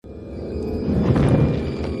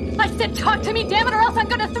said talk to me, damn it, or else I'm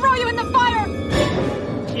gonna throw you in the fire!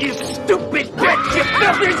 You stupid bitch! You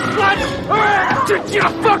filthy slut! Did you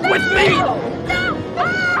fuck with me?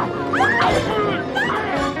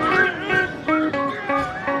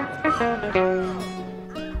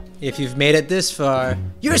 If you've made it this far,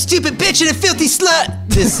 you're a stupid bitch and a filthy slut!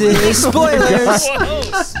 This is spoilers!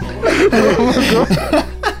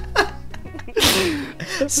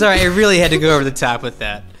 Sorry, I really had to go over the top with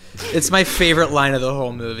that. It's my favorite line of the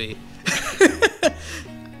whole movie.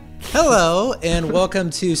 Hello, and welcome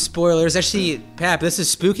to Spoilers. Actually, Pap, this is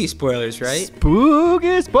Spooky Spoilers, right?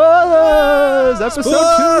 Spooky Spoilers!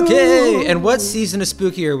 Episode 2! Okay, and what season of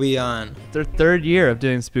Spooky are we on? Their third year of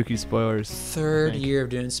doing Spooky Spoilers. Third year of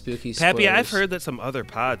doing Spooky Spoilers. Pappy, I've heard that some other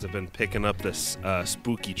pods have been picking up this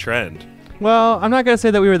spooky trend. Well, I'm not going to say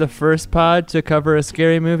that we were the first pod to cover a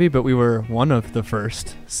scary movie, but we were one of the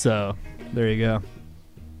first. So, there you go.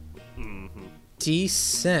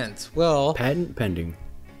 Decent. Well, patent pending.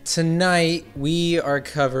 Tonight, we are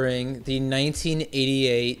covering the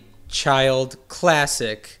 1988 child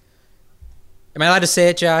classic. Am I allowed to say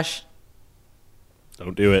it, Josh?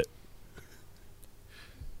 Don't do it.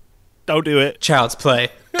 Don't do it. Child's Play.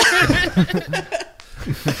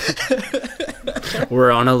 We're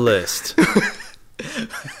on a list.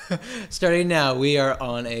 Starting now, we are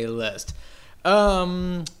on a list.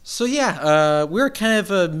 So yeah, we're kind of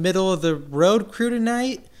a middle of the road crew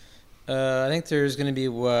tonight. I think there's going to be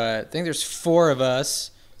there's 4 of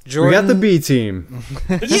us. Jordan, we got the B team.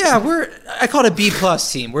 Yeah, I call it a B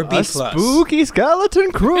plus team. We're B a plus. Spooky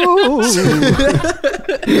skeleton crew.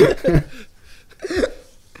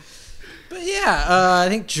 But yeah, I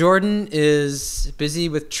think Jordan is busy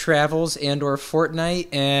with travels and or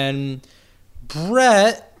Fortnite, and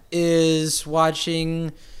Brett is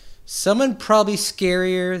watching someone probably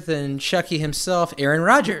scarier than Chucky himself, Aaron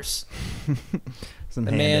Rodgers. The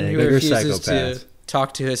man who refuses to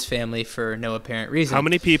talk to his family for no apparent reason. How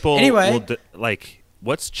many people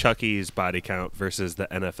what's Chucky's body count versus the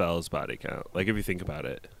NFL's body count? Like, if you think about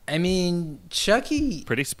it. I mean, Chucky...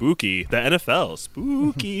 Pretty spooky. The NFL,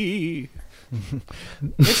 spooky.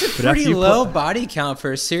 It's a pretty low body count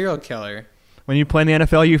for a serial killer. When you play in the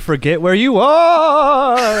NFL, you forget where you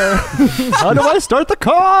are. How do I start the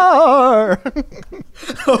car?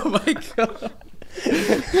 Oh, my God.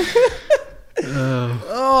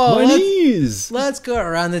 Let's go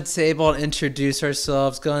around the table and introduce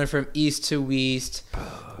ourselves, going from east to west.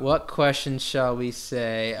 What question shall we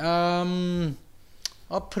say? I'll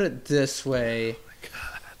put it this way. Oh my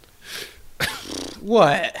God.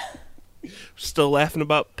 What? Still laughing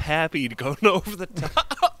about Pappy going over the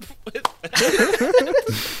top with it.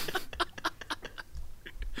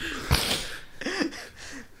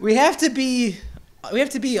 We have to be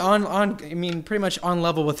on I mean, pretty much on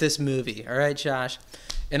level with this movie. All right, Josh?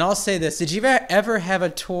 And I'll say this. Did you ever have a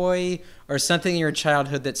toy or something in your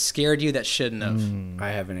childhood that scared you that shouldn't have?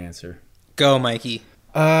 I have an answer. Go, Mikey.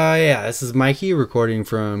 Yeah, this is Mikey recording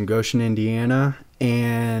from Goshen, Indiana.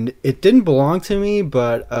 And it didn't belong to me,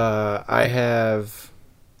 but I have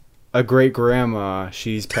a great-grandma.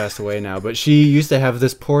 She's passed away now. But she used to have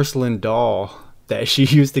this porcelain doll that she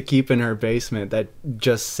used to keep in her basement that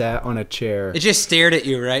just sat on a chair. It just stared at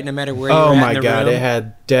you, right? No matter where you were at in the room. Oh my God, it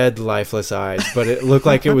had dead, lifeless eyes, but it looked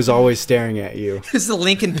like it was always staring at you. It's the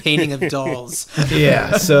Lincoln painting of dolls.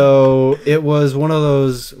 Yeah, so it was one of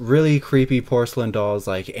those really creepy porcelain dolls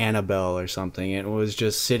like Annabelle or something. It was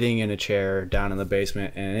just sitting in a chair down in the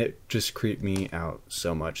basement, and it just creeped me out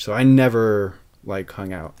so much. So I never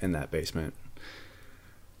hung out in that basement.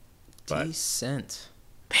 Decent.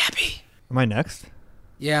 Pappy. Am I next?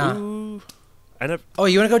 Yeah. Ooh. You want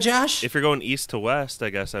to go, Josh? If you're going east to west, I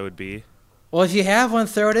guess I would be. Well, if you have one,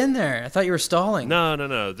 throw it in there. I thought you were stalling.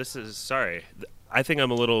 No. Sorry. I think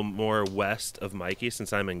I'm a little more west of Mikey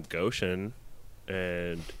since I'm in Goshen.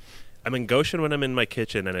 And I'm in Goshen when I'm in my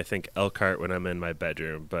kitchen, and I think Elkhart when I'm in my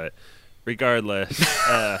bedroom. But regardless,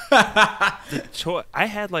 I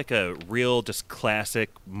had a real just classic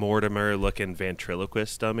Mortimer-looking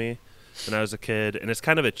ventriloquist dummy when I was a kid, and it's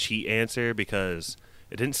kind of a cheat answer because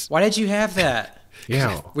it didn't. Why did you have that?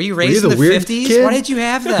 Yeah. Were you raised in the 50s? Kid? Why did you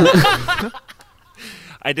have that?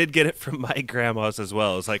 I did get it from my grandma's as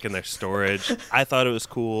well. It was in their storage. I thought it was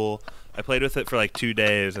cool. I played with it for 2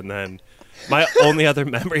 days, and then my only other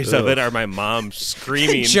memories of it are my mom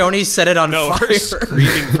screaming. Joni set it on fire. Her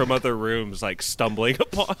screaming from other rooms, stumbling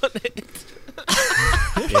upon it.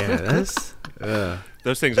 Yeah, that's...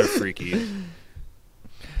 Those things are freaky.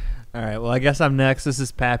 All right, well, I guess I'm next. This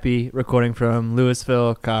is Pappy recording from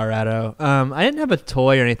Louisville, Colorado. I didn't have a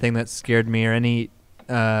toy or anything that scared me or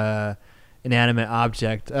inanimate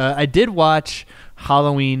object. I did watch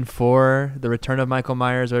Halloween 4, The Return of Michael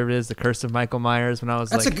Myers, whatever it is, The Curse of Michael Myers, when I was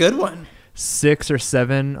That's a good one. 6 or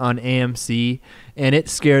 7 on AMC, and it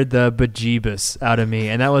scared the bejeebus out of me.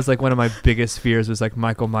 And that was like one of my biggest fears, was like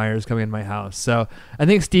Michael Myers coming in my house. So I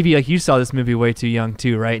think, Stevie, like, you saw this movie way too young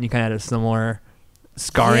too, right? And you kind of had a similar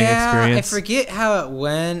scarring experience. I forget how it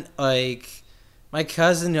went. Like, my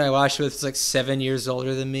cousin who I watched with was like 7 years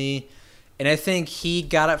older than me, and I think he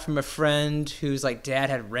got it from a friend whose like dad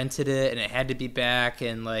had rented it, and it had to be back.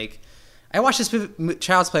 And like, I watched this movie,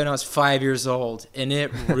 Child's Play, when I was 5 years old, and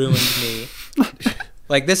it ruined me.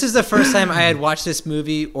 Like, this is the first time I had watched this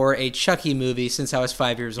movie or a Chucky movie since I was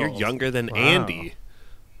 5 years You're old. younger than Andy.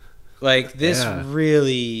 Like, this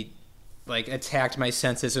really like attacked my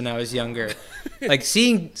senses when I was younger. Like,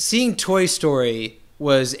 seeing Toy Story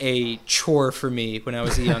was a chore for me when I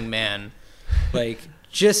was a young man. Like,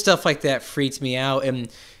 just stuff like that freaked me out. And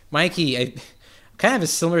Mikey, I kind of have a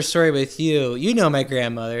similar story with you. You know my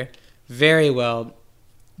grandmother very well.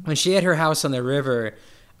 When she had her house on the river,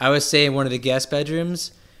 I was staying in one of the guest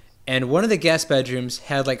bedrooms, and one of the guest bedrooms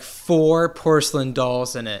had like 4 porcelain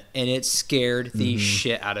dolls in it, and it scared the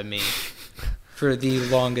shit out of me for the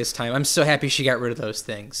longest time. I'm so happy she got rid of those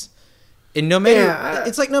things. And no matter,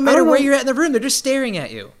 it's like no matter where you're at in the room, they're just staring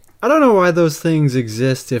at you. I don't know why those things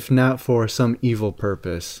exist if not for some evil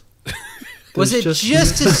purpose. Was it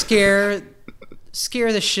just to scare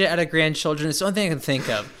the shit out of grandchildren? It's the only thing I can think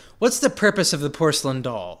of. What's the purpose of the porcelain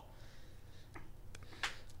doll?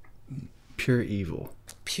 Pure evil.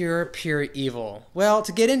 Pure evil. Well,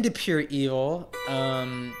 to get into pure evil,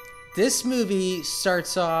 this movie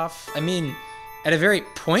starts off, I mean, at a very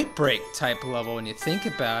Point Break type level when you think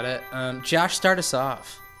about it. Josh, start us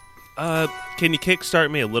off. Can you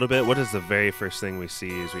kickstart me a little bit? What is the very first thing we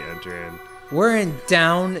see as we enter in? We're in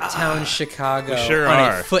downtown Chicago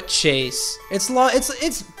on a foot chase. It's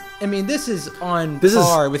I mean, this is on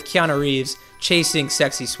par with Keanu Reeves chasing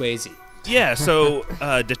Sexy Swayze. Yeah, so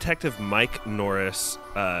Detective Mike Norris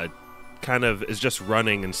kind of is just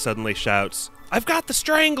running and suddenly shouts, "I've got the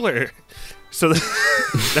Strangler!" So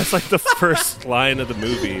that's like the first line of the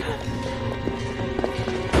movie.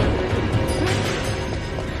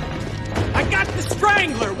 I got the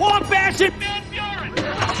Strangler! Wabash and Van Buren!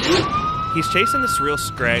 He's chasing this real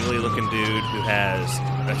scraggly looking dude who has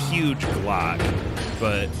a huge Glock,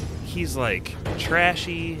 but he's like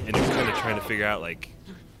trashy, and he's kind of trying to figure out, like,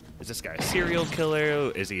 is this guy a serial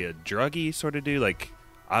killer? Is he a druggie sort of dude? Like,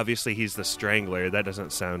 obviously he's the Strangler. That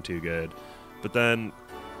doesn't sound too good. But then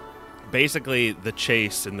basically the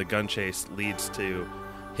chase and the gun chase leads to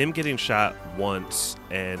him getting shot once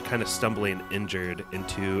and kind of stumbling injured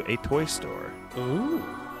into a toy store. Ooh.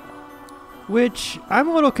 Which, I'm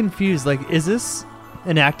a little confused. Like, is this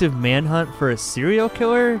an active manhunt for a serial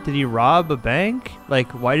killer? Did he rob a bank?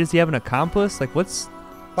 Like, why does he have an accomplice? Like,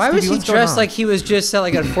 why was he dressed like he was just at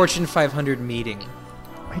like a Fortune 500 meeting?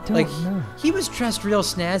 I don't know. He was dressed real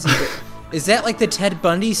snazzy, but is that like the Ted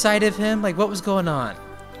Bundy side of him? Like, what was going on?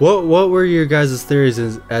 What were your guys' theories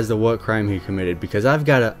as to what crime he committed? Because I've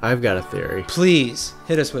got a theory. Please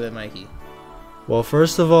hit us with it, Mikey. Well,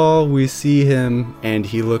 first of all, we see him and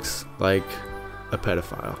he looks like a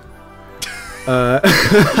pedophile.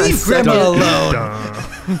 Leave Grandma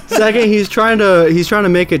alone. Second, he's trying to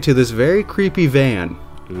make it to this very creepy van.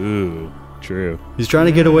 Ooh, true. He's trying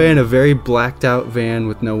to get away in a very blacked out van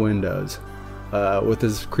with no windows, with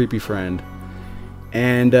his creepy friend.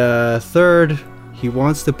 And third, he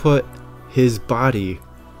wants to put his body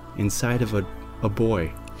inside of a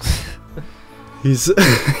boy. He's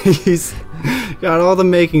got all the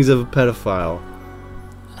makings of a pedophile.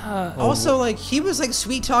 Also, like, he was like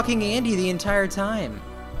sweet talking Andy the entire time.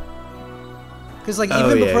 Because like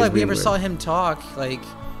even before like we ever saw him talk, like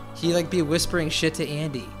he like be whispering shit to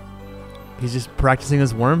Andy. He's just practicing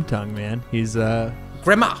his worm tongue, man. He's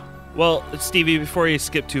Grandma. Well, Stevie, before you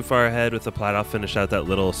skip too far ahead with the plot, I'll finish out that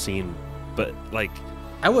little scene. But like,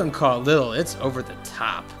 I wouldn't call it little. It's over the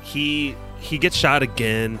top. He gets shot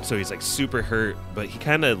again, so he's like super hurt. But he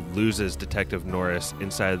kind of loses Detective Norris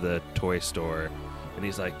inside the toy store, and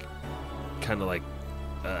he's like, kind of like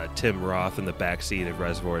Tim Roth in the backseat of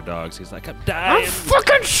Reservoir Dogs. He's like, I'm dying. I'm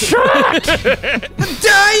fucking shot! I'm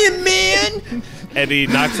dying, man! And he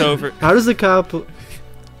knocks over. How does the cop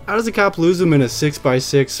lose him in a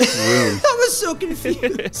 6x6 room? I was so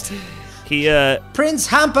confused. He Prince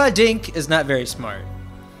Hampa-Dink is not very smart.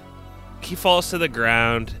 He falls to the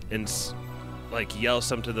ground and like yells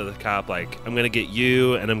something to the cop, like, I'm gonna get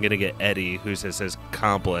you and I'm gonna get Eddie, who's his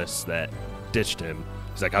accomplice that ditched him.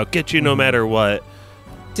 He's like, I'll get you no matter what.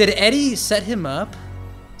 Did Eddie set him up?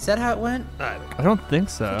 Is that how it went? I don't think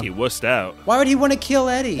so. He wussed out. Why would he want to kill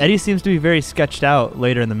Eddie? Eddie seems to be very sketched out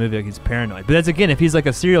later in the movie, like he's paranoid. But that's again, if he's like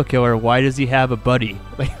a serial killer, why does he have a buddy?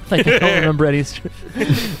 Like I don't remember any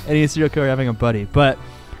serial killer having a buddy. But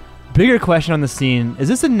bigger question on the scene: is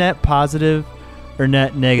this a net positive or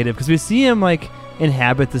net negative? Because we see him like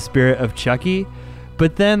inhabit the spirit of Chucky,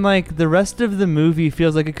 but then like the rest of the movie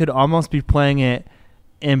feels like it could almost be playing it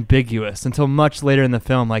ambiguous until much later in the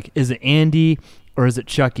film. Like, is it Andy or is it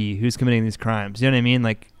Chucky who's committing these crimes? You know what I mean?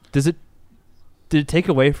 Like, did it take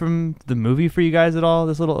away from the movie for you guys at all,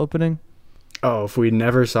 this little opening? Oh, if we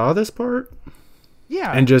never saw this part?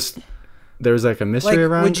 Yeah. And just there was like a mystery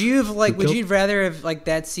around. Would you rather have like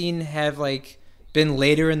that scene have like been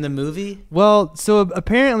later in the movie? Well, so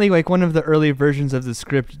apparently like one of the early versions of the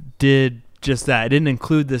script did just that. It didn't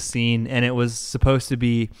include this scene, and it was supposed to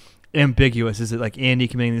be ambiguous. Is it like Andy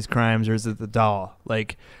committing these crimes, or is it the doll?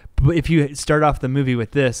 Like, but if you start off the movie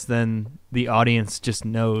with this, then the audience just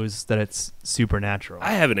knows that it's supernatural.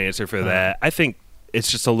 I have an answer for that. I think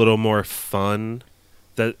it's just a little more fun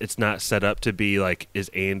that it's not set up to be like,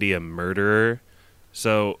 is Andy a murderer?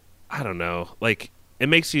 So I don't know. Like, it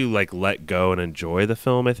makes you like let go and enjoy the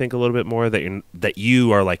film. I think a little bit more that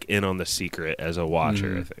you are like in on the secret as a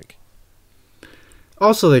watcher. I think.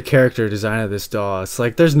 Also, the character design of this doll, it's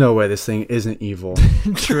like, there's no way this thing isn't evil.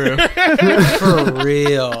 True. For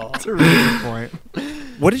real. That's a really good point.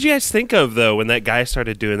 What did you guys think of, though, when that guy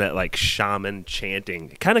started doing that, like, shaman chanting?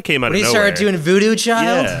 It kind of came out When of he nowhere. started doing Voodoo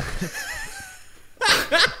Child? Yeah.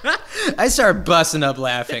 I started busting up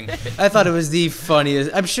laughing. I thought it was the funniest.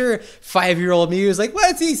 I'm sure 5-year-old me was like,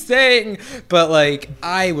 what's he saying? But, like,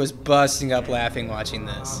 I was busting up laughing watching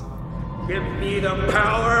this. Give me the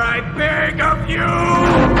power, I beg of you!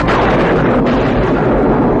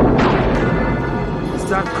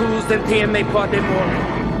 S'accusati e me pode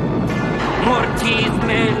mortis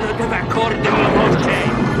me le dev'accorde mi voce,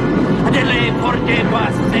 delle porte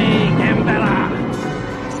basse gembela.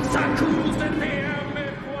 S'accusati e me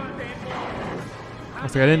pode I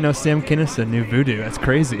was like, I didn't know Sam Kinison knew voodoo. That's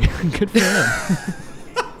crazy. Good for him.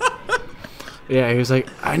 Yeah, he was like,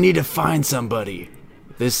 I need to find somebody.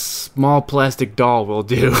 This small plastic doll will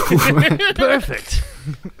do. Perfect.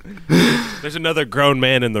 There's another grown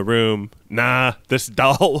man in the room. Nah, this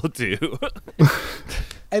doll will do.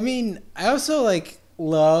 I mean, I also, like,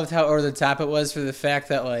 loved how over the top it was for the fact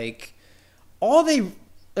that, like,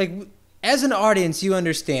 as an audience, you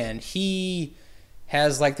understand. He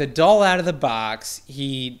has, like, the doll out of the box.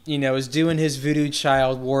 He, is doing his Voodoo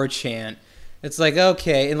Child war chant. It's like,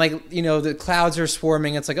 okay, and like, the clouds are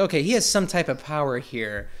swarming. It's like, okay, he has some type of power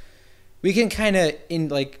here. We can kind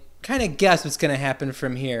of guess what's going to happen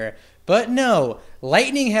from here. But no,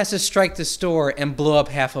 lightning has to strike the store and blow up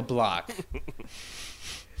half a block.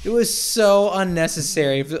 It was so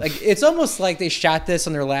unnecessary. Like, it's almost like they shot this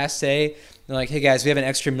on their last day. They're like, hey guys, we have an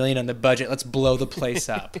extra $1 million on the budget. Let's blow the place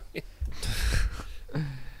up.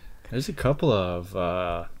 There's a couple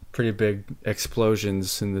of pretty big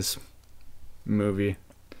explosions in this movie.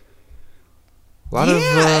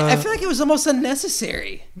 I feel like it was almost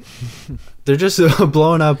unnecessary. They're just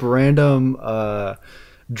blowing up random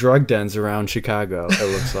drug dens around Chicago, it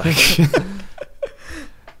looks like.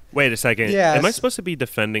 Wait a second. Yes. Am I supposed to be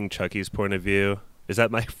defending Chucky's point of view? Is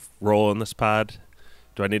that my role in this pod?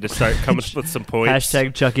 Do I need to start coming up with some points?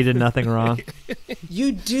 Hashtag Chucky did nothing wrong.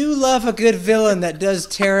 You do love a good villain that does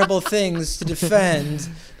terrible things to defend.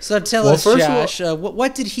 So tell us, Josh,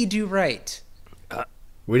 what did he do right?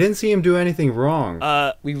 We didn't see him do anything wrong.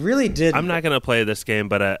 We really did. I'm not going to play this game,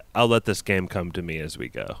 but I'll let this game come to me as we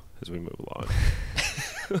go, as we move along.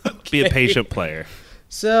 Be a patient player.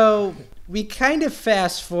 So we kind of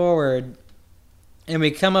fast forward, and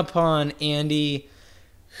we come upon Andy,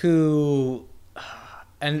 who,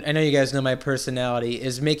 and I know you guys know my personality,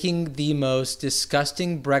 is making the most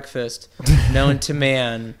disgusting breakfast known to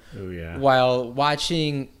man while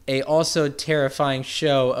watching a also terrifying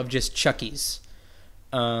show of just Chuckies.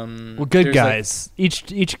 Well, good guys.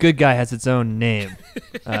 Each good guy has its own name.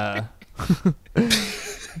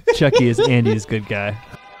 Chucky is Andy's good guy.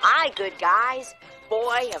 Hi, good guys.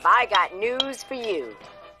 Boy, have I got news for you.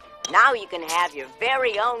 Now you can have your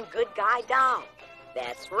very own good guy doll.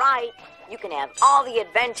 That's right. You can have all the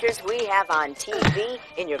adventures we have on TV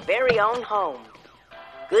in your very own home.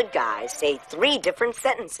 Good guys say 3 different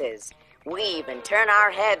sentences. We even turn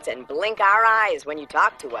our heads and blink our eyes when you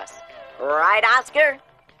talk to us. Right, Oscar?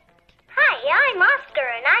 Hi, I'm Oscar,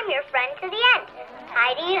 and I'm your friend to the end.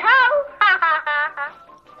 Heidi-ho! Ha ha ha ha!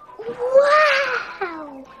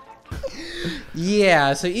 Wow!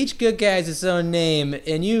 Yeah, so each good guy has its own name,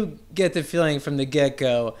 and you get the feeling from the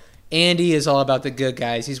get-go, Andy is all about the good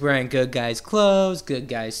guys. He's wearing good guys clothes, good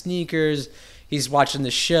guys sneakers. He's watching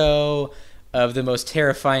the show of the most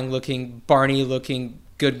terrifying looking, Barney looking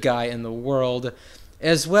good guy in the world,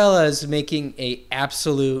 as well as making a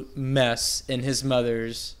absolute mess in his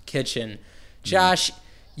mother's kitchen. Josh,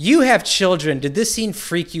 you have children. Did this scene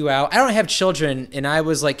freak you out? I don't have children, and I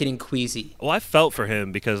was like getting queasy. Well, I felt for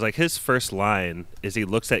him because like his first line is he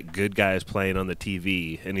looks at good guys playing on the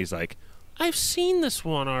TV and he's like, I've seen this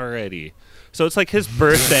one already. So it's like his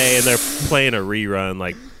birthday and they're playing a rerun.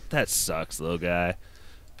 Like, that sucks, little guy.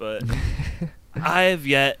 But I've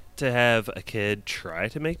yet to have a kid try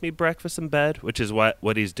to make me breakfast in bed, which is what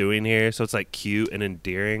he's doing here. So it's like cute and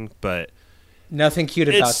endearing, but nothing cute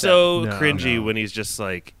about that. It's so cringy when he's just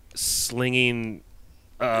like slinging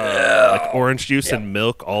like orange juice and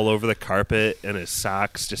milk all over the carpet and his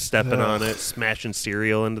socks, just stepping on it, smashing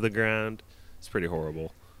cereal into the ground. It's pretty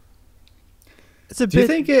horrible. Do you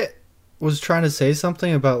think it was trying to say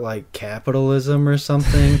something about like capitalism or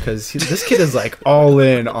something? Because this kid is like all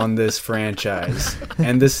in on this franchise,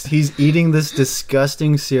 and he's eating this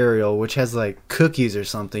disgusting cereal which has like cookies or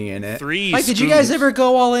something in it. Like, did you guys ever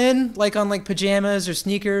go all in, like on like pajamas or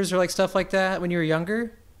sneakers or like stuff like that when you were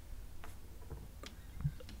younger?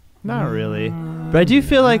 Not really, but I do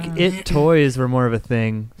feel like toys were more of a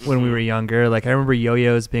thing when we were younger. Like I remember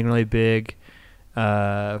yo-yos being really big.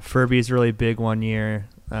 Furby's really big one year.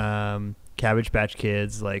 Cabbage Patch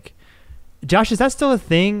Kids. Like, Josh, is that still a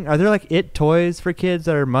thing? Are there like toys for kids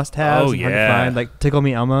that are must-haves? Oh, hard to find? Like Tickle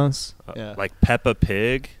Me Elmos. Like Peppa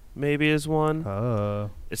Pig maybe is one.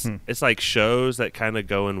 Oh, it's like shows that kind of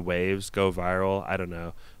go in waves, go viral. I don't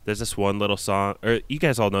know. There's this one little song, or you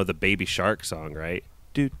guys all know the Baby Shark song, right?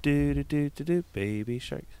 Do do do do do do, Baby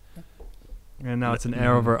Shark. And now it's an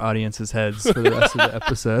arrow over our audience's heads for the rest of the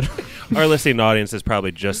episode. Our listening audience is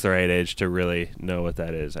probably just the right age to really know what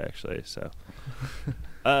that is, actually. So,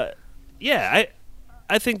 yeah,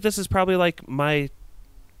 I think this is probably like my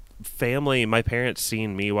family, my parents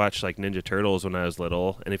seen me watch like Ninja Turtles when I was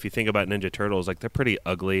little. And if you think about Ninja Turtles, like they're pretty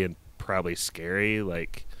ugly and probably scary.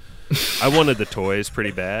 Like, I wanted the toys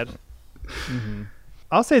pretty bad. Mm-hmm.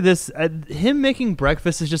 I'll say this, him making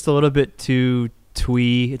breakfast is just a little bit too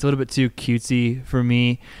twee. It's a little bit too cutesy for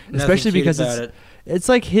me, especially because it's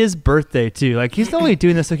like his birthday too. Like he's not only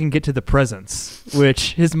doing this so he can get to the presents,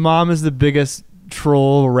 which his mom is the biggest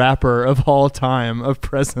troll rapper of all time of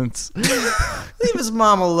presents. Leave his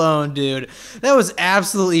mom alone, dude. That was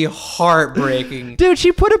absolutely heartbreaking. Dude,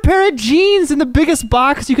 she put a pair of jeans in the biggest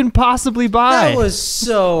box you can possibly buy. That was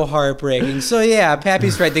so heartbreaking. So yeah,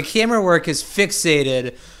 Pappy's right. The camera work is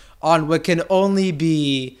fixated on what can only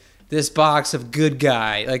be this box of good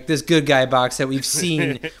guy, like this good guy box that we've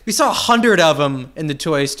seen. We saw 100 of them in the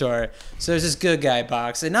toy store. So there's this good guy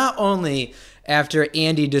box. And not only after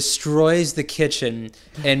Andy destroys the kitchen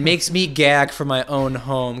and makes me gag for my own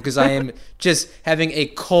home because I am just having a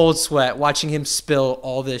cold sweat watching him spill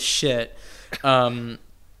all this shit,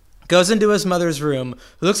 goes into his mother's room.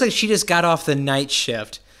 It looks like she just got off the night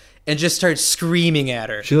shift and just starts screaming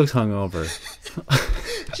at her. She looks hungover.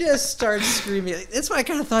 Just starts screaming. That's what I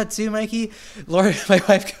kind of thought too, Mikey. Laura, my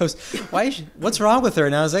wife, goes, what's wrong with her?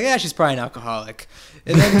 And I was like, yeah, she's probably an alcoholic.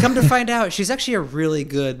 And then come to find out, she's actually a really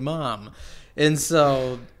good mom. And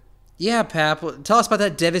so, yeah, Pap, tell us about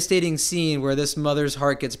that devastating scene where this mother's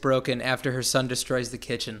heart gets broken after her son destroys the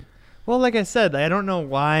kitchen. Well, like I said, I don't know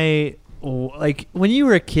why, like, when you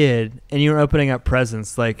were a kid and you were opening up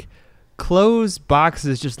presents, like, closed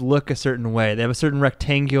boxes just look a certain way. They have a certain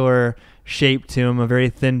rectangular shape to them, a very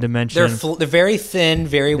thin dimension. They're very thin,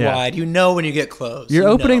 very wide. You know when you get closed. You're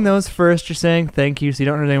opening those first. You're saying thank you, so you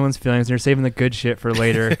don't hurt anyone's feelings. And you're saving the good shit for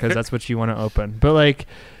later because that's what you want to open. But, like,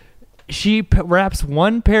 she wraps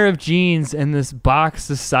one pair of jeans in this box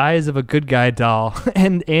the size of a good guy doll,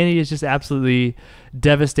 and Annie is just absolutely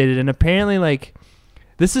devastated. And apparently, like,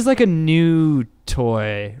 this is like a new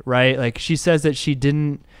toy, right? Like, she says that she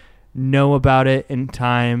didn't know about it in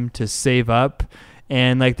time to save up,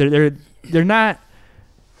 and like they're not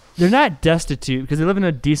destitute because they live in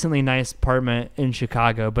a decently nice apartment in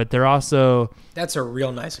Chicago, but they're also that's a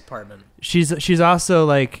real nice apartment. She's also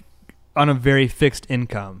like on a very fixed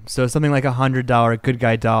income, so something like $100 good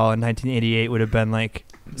guy doll in 1988 would have been like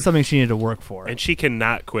something she needed to work for. And she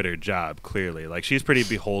cannot quit her job, clearly. Like, she's pretty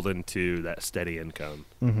beholden to that steady income.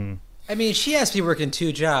 Mm-hmm. I mean, she has to be working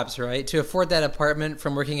 2 jobs, right, to afford that apartment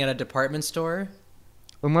from working at a department store.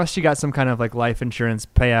 Unless she got some kind of like life insurance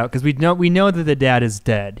payout, because we know that the dad is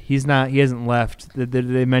dead. He hasn't left.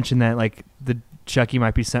 They mentioned that like the Chucky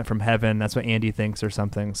might be sent from heaven. That's what Andy thinks or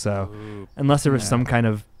something. So unless there was some kind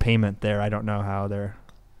of payment there, I don't know how they're.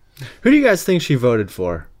 Who do you guys think she voted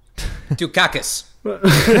for? Dukakis.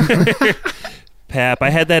 Pap, I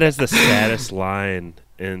had that as the saddest line,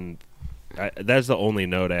 and that's the only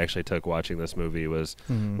note I actually took watching this movie was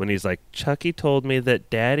when he's like, Chucky told me that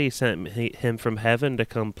Daddy sent him from heaven to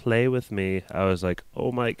come play with me. I was like,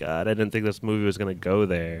 oh my God, I didn't think this movie was going to go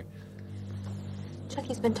there.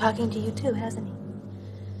 Chucky's been talking to you too, hasn't he?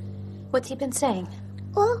 What's he been saying?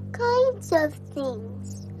 All kinds of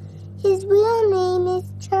things. His real name is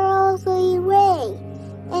Charles Lee Ray,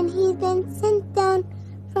 and he's been sent down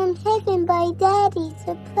from heaven by Daddy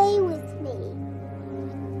to play with me.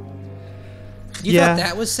 You thought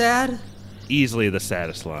that was sad? Easily the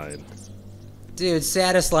saddest line. Dude,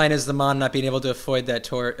 saddest line is the mom not being able to afford that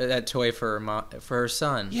toy for her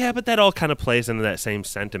son. Yeah, but that all kind of plays into that same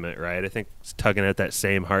sentiment, right? I think it's tugging at that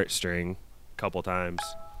same heartstring a couple times.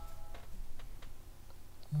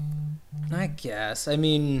 I guess. I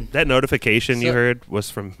mean... That notification you heard was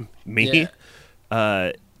from me.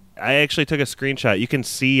 Yeah. I actually took a screenshot. You can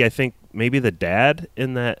see, I think, maybe the dad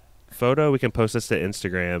in that photo. We can post this to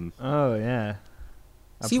Instagram. Oh, yeah.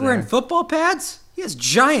 Is he wearing football pads? He has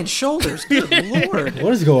giant shoulders. Good Lord.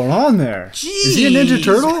 What is going on there? Jeez. Is he a Ninja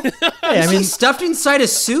Turtle? Is he stuffed inside a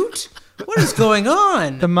suit? What is going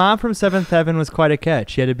on? The mom from Seventh Heaven was quite a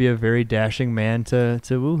catch. She had to be a very dashing man to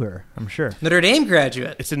woo her, I'm sure. Notre Dame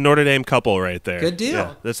graduate. It's a Notre Dame couple right there. Good deal.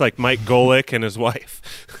 Yeah, that's like Mike Golick and his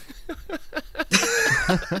wife.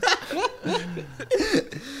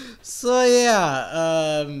 So,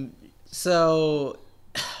 yeah. So,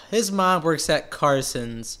 his mom works at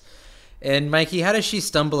Carson's. And, Mikey, how does she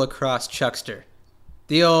stumble across Chuckster?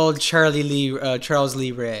 The old Charles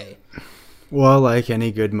Lee Ray. Well, like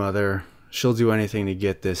any good mother, she'll do anything to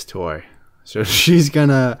get this toy. So she's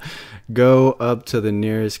gonna go up to the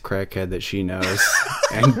nearest crackhead that she knows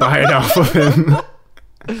and buy it off of him.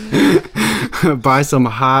 Buy some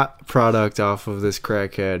hot product off of this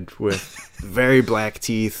crackhead with very black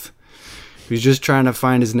teeth. He's just trying to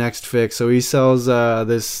find his next fix. So he sells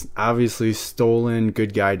this obviously stolen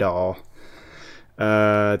good guy doll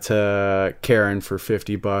to Karen for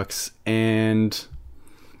 $50. And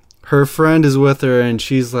her friend is with her, and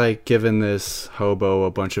she's like giving this hobo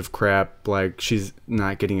a bunch of crap, like she's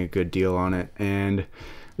not getting a good deal on it. And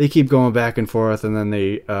they keep going back and forth, and then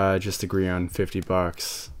they just agree on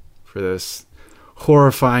 $50 for this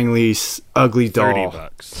horrifyingly ugly doll.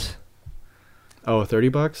 $30. Oh,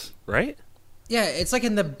 $30? Right? Yeah, it's like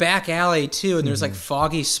in the back alley too, and there's like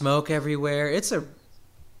foggy smoke everywhere. It's a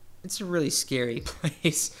really scary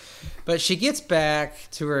place. But she gets back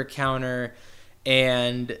to her counter,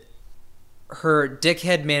 and her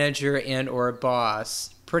dickhead manager and or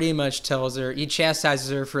boss pretty much tells her, he chastises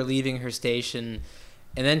her for leaving her station,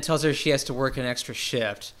 and then tells her she has to work an extra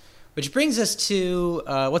shift. Which brings us to,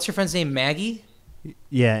 what's her friend's name, Maggie?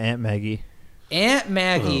 Yeah, Aunt Maggie. Aunt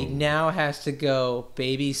Maggie now has to go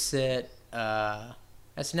babysit,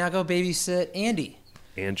 Andy.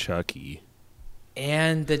 And Chucky.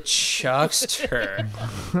 And the Chuckster.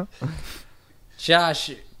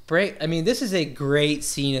 Josh, this is a great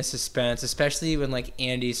scene of suspense, especially when like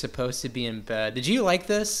Andy's supposed to be in bed. Did you like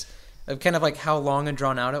this? Of kind of like how long and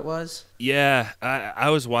drawn out it was? Yeah, I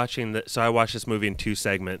was watching so I watched this movie in two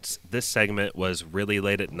segments. This segment was really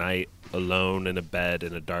late at night, alone in a bed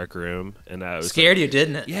in a dark room, and I was scared you,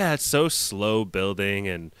 didn't it? Yeah, it's so slow building,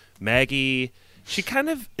 and Maggie, she kind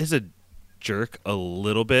of is a jerk a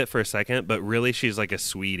little bit for a second, but really she's like a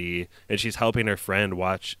sweetie, and she's helping her friend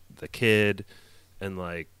watch the kid. And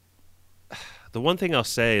like, the one thing I'll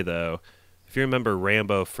say though, if you remember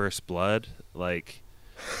Rambo First Blood, like,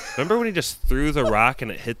 remember when he just threw the rock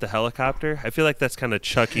and it hit the helicopter? I feel like that's kind of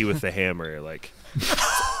Chucky with the hammer. Like,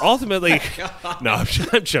 ultimately, no,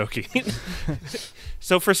 I'm joking.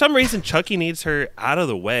 So for some reason, Chucky needs her out of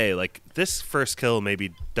the way. Like, this first kill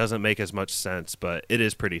maybe doesn't make as much sense, but it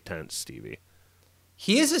is pretty tense, Stevie.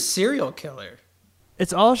 He is a serial killer.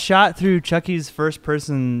 It's all shot through Chucky's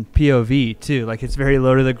first-person POV too. Like, it's very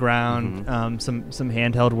low to the ground. Some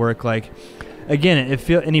handheld work. Like, again,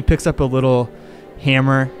 and he picks up a little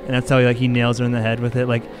hammer, and that's how he nails her in the head with it.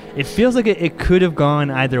 Like, it feels like it could have gone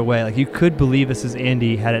either way. Like, you could believe this is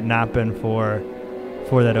Andy had it not been for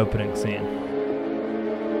that opening scene.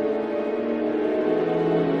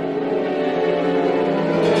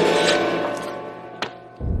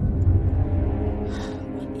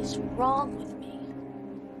 What is wrong with me?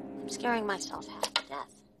 I'm scaring myself half to death.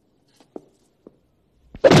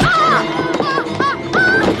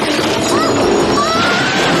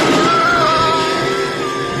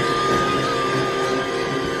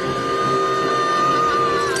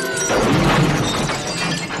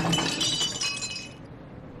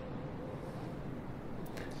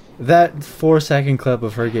 That 4-second clip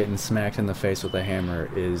of her getting smacked in the face with a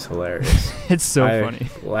hammer is hilarious. It's so I funny.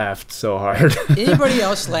 laughed so hard. Anybody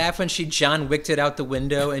else laugh when she John Wicked it out the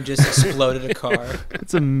window and just exploded a car?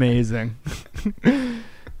 It's amazing.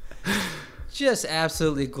 Just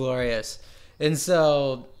absolutely glorious. And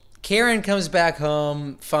so Karen comes back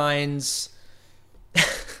home, finds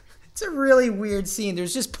it's a really weird scene.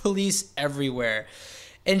 There's just police everywhere.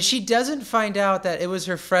 And she doesn't find out that it was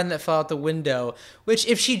her friend that fell out the window, which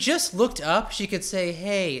if she just looked up, she could say,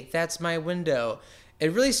 "Hey, that's my window."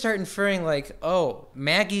 It really start inferring like, "Oh,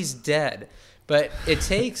 Maggie's dead." But it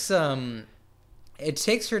takes her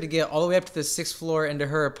to get all the way up to the 6th floor into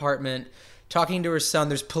her apartment, talking to her son.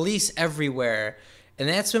 There's police everywhere. And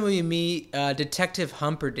that's when we meet Detective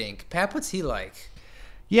Humperdinck. Pap, what's he like?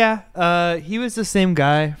 Yeah, he was the same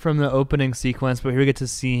guy from the opening sequence, but here we get to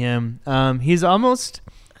see him. He's almost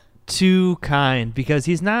too kind because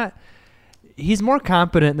he's more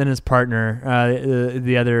competent than his partner,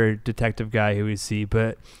 the other detective guy who we see,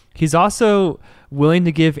 but he's also willing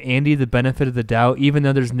to give Andy the benefit of the doubt, even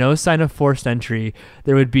though there's no sign of forced entry.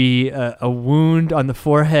 There would be a wound on the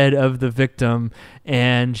forehead of the victim,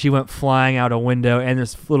 and she went flying out a window, and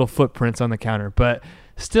there's little footprints on the counter. But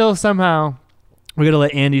still, somehow, we're going to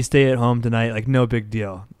let Andy stay at home tonight, like no big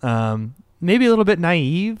deal. Maybe a little bit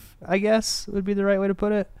naive, I guess, would be the right way to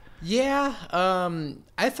put it. Yeah,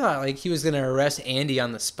 I thought like he was gonna arrest Andy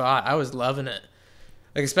on the spot. I was loving it,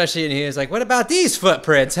 like especially when he was like, "What about these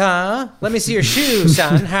footprints, huh? Let me see your shoes,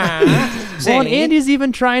 son, huh?" Well, and Andy's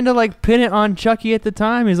even trying to like pin it on Chucky at the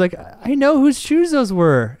time. He's like, "I know whose shoes those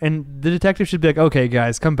were," and the detective should be like, "Okay,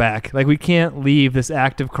 guys, come back. Like, we can't leave this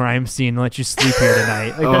active crime scene and let you sleep here tonight."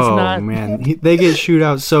 Like, that's not. Man, they get shoot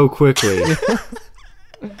out so quickly.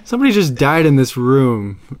 Somebody just died in this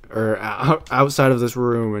room or outside of this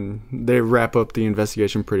room, and they wrap up the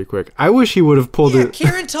investigation pretty quick. I wish he would have pulled it.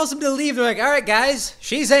 Karen tells him to leave. They're like, "All right, guys,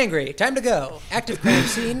 she's angry. Time to go. Active crime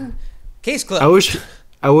scene. Case closed."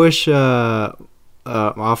 I wish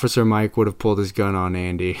Officer Mike would have pulled his gun on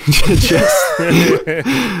Andy. Just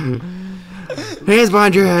hands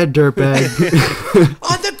behind your head, dirtbag.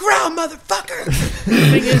 On the ground, motherfucker.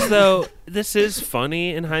 The thing is, though, this is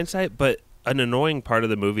funny in hindsight, but an annoying part of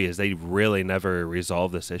the movie is they really never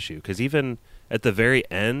resolve this issue. Because even at the very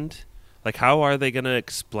end, like, how are they going to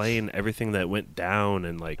explain everything that went down?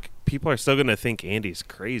 And, like, people are still going to think Andy's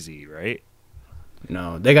crazy, right?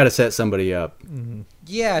 No, they got to set somebody up. Mm-hmm.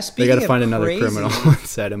 Yeah, They speaking got of to find another crazy, criminal and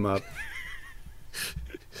set him up.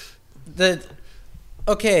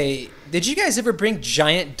 Okay, did you guys ever bring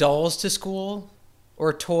giant dolls to school?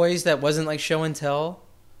 Or toys that wasn't like show and tell?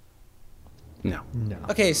 No.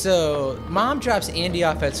 Okay, so mom drops Andy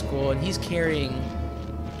off at school, and he's carrying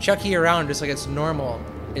Chucky around just like it's normal.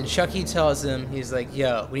 And Chucky tells him, he's like,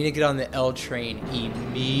 "Yo, we need to get on the L train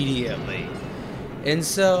immediately." And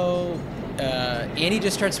so Andy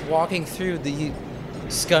just starts walking through the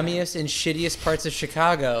scummiest and shittiest parts of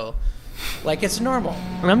Chicago like it's normal.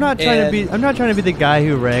 And I'm not trying to be the guy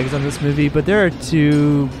who rags on this movie, but there are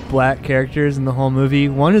two black characters in the whole movie.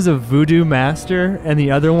 One is a voodoo master, and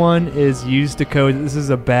the other one is used to code this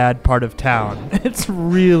is a bad part of town. It's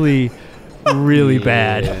really, really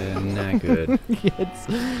bad. Yeah, not good.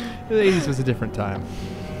 The 80s was a different time.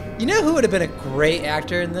 You know who would have been a great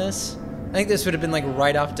actor in this? I think this would have been like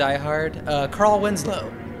right off Die Hard. Carl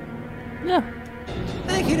Winslow. Yeah.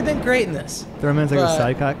 I think he'd have been great in this. Throw him as like But- a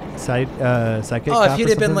sidekick Oh, cop if he'd or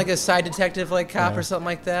have been something? like a side detective like cop Yeah. or something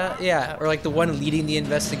like that. Yeah, or like the one leading the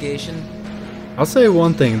investigation. I'll say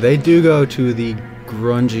one thing. They do go to the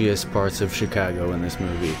grungiest parts of Chicago in this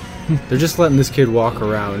movie. They're just letting this kid walk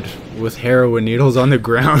around with heroin needles on the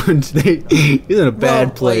ground. He's in a bad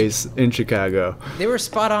Well, place in Chicago. They were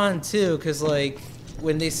spot on too, because like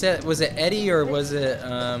when they said, was it Eddie or was it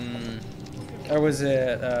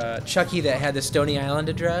Chucky that had the Stony Island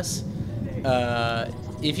address?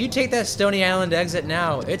 If you take that Stony Island exit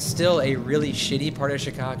now, it's still a really shitty part of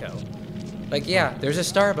Chicago. Like, yeah, there's a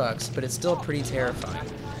Starbucks, but it's still pretty terrifying.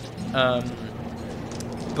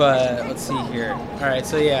 But let's see here. All right,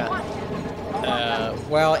 so yeah.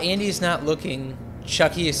 While Andy's not looking,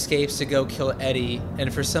 Chucky escapes to go kill Eddie,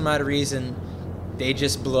 and for some odd reason, they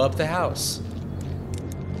just blow up the house.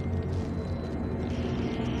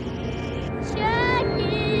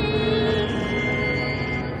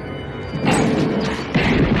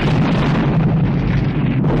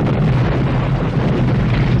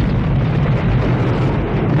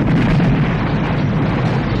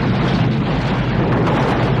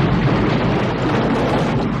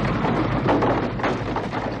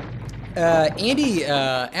 Andy,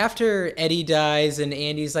 after Eddie dies and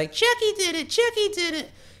Andy's like, Chucky did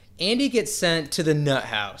it, Andy gets sent to the nut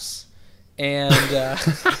house. And,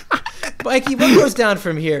 Mikey, what goes down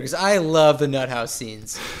from here? Because I love the nut house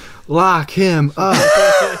scenes. Lock him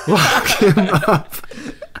up. Lock him up.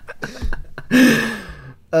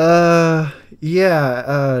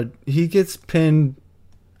 He gets pinned.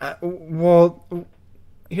 Well,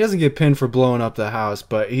 he doesn't get pinned for blowing up the house,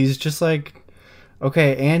 but he's just like,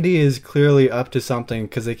 okay, Andy is clearly up to something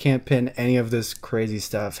because they can't pin any of this crazy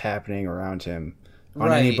stuff happening around him on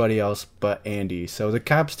anybody else but Andy. So the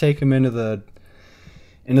cops take him into the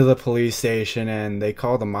police station and they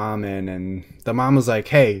call the mom in, and the mom was like,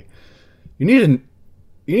 hey, you need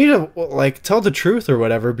to like tell the truth or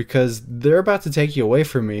whatever, because they're about to take you away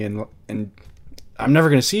from me and I'm never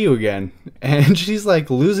going to see you again. And she's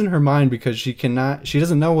like losing her mind because she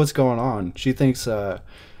doesn't know what's going on. She thinks her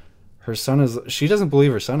son she doesn't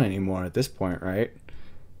believe her son anymore at this point, right?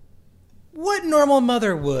 What normal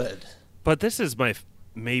mother would? But this is my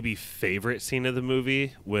maybe favorite scene of the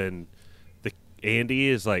movie, when Andy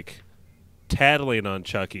is like tattling on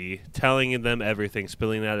Chucky, telling them everything,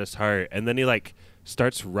 spilling out his heart, and then he like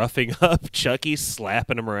starts roughing up Chucky,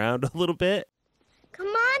 slapping him around a little bit. Come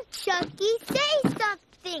on, Chucky, say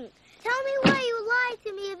something. Tell me why you lied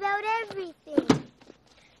to me about everything.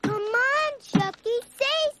 Come on, Chucky,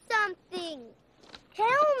 say something.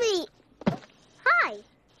 Tell me. Hi,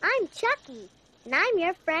 I'm Chucky, and I'm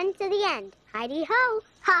your friend to the end. Heidi-ho.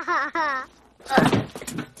 Ha ha ha.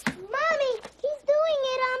 Mommy, he's doing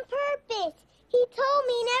it on purpose. He told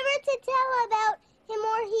me never to tell about him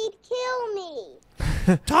or he'd kill me.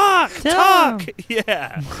 Talk!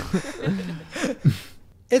 Yeah.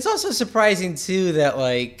 It's also surprising, too, that,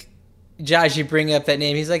 like, Josh, you bring up that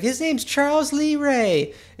name. He's like, his name's Charles Lee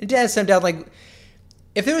Ray. And Dad summed down, like,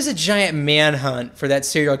 if there was a giant manhunt for that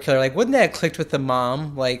serial killer, like, wouldn't that have clicked with the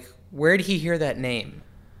mom? Like, where did he hear that name?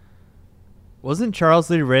 Wasn't Charles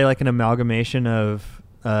Lee Ray like an amalgamation of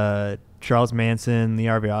Charles Manson, Lee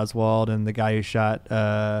Harvey Oswald, and the guy who shot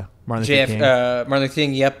Martin Luther King? Martin Luther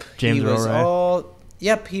King, yep. James Earl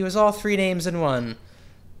Ray. He was all three names in one.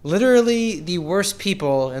 Literally the worst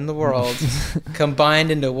people in the world combined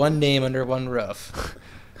into one name under one roof.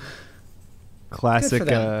 Classic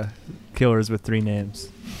killers with three names.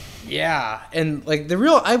 Yeah, and like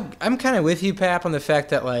I'm kind of with you, Pap, on the fact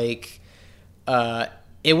that like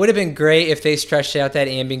it would have been great if they stretched out that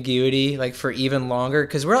ambiguity like for even longer,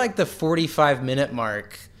 because we're like the 45-minute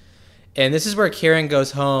mark, and this is where Karen goes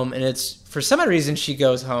home, and it's for some reason she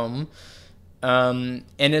goes home. And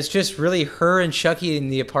it's just really her and Chucky in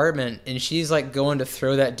the apartment, and she's like going to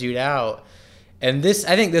throw that dude out. And I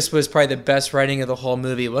think this was probably the best writing of the whole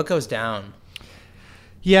movie. What goes down?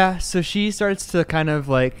 Yeah, so she starts to kind of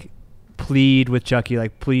like plead with Chucky,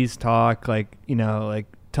 like, please talk, like, you know, like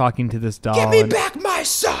talking to this doll. Give me back my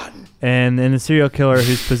son! And the serial killer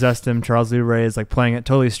who's possessed him, Charles Lee Ray, is like playing it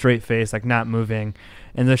totally straight face, like not moving.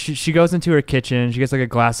 And then she goes into her kitchen, she gets like a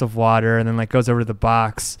glass of water, and then like goes over to the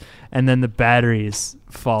box, and then the batteries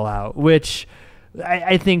fall out, which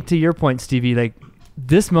I think, to your point, Stevie, like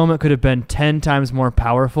this moment could have been 10 times more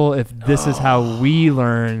powerful if this is how we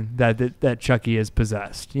learn that Chucky is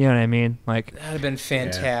possessed. You know what I mean? Like, that'd have been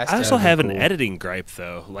fantastic. Yeah. I also have an editing gripe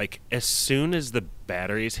though. Like, as soon as the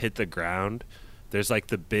batteries hit the ground, there's like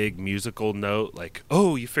the big musical note, like,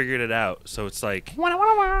 oh, you figured it out. So it's like,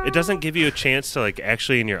 it doesn't give you a chance to like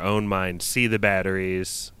actually in your own mind see the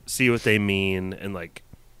batteries, see what they mean, and like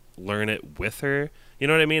learn it with her. You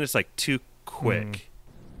know what I mean? It's like too quick.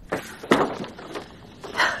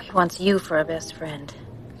 He wants you for a best friend.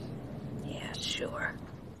 Yeah, sure.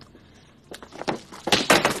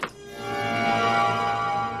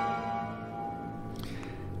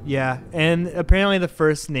 yeah, and apparently the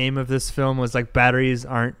first name of this film was like Batteries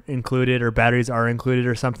Aren't Included, or Batteries Are Included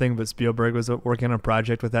or something, but Spielberg was working on a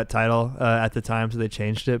project with that title at the time, so they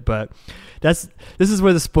changed it. But this is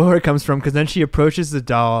where the spoiler comes from, because then she approaches the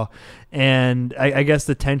doll, and I guess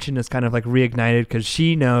the tension is kind of like reignited because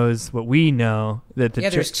she knows what we know, that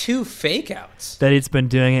there's two fake outs, that it's been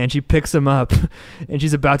doing it, and she picks him up and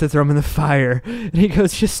she's about to throw him in the fire, and he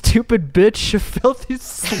goes, "You stupid bitch, you filthy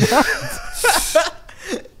slut."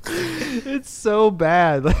 It's so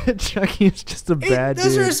bad. Chucky is just a bad dude.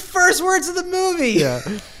 Those are his first words of the movie. Yeah.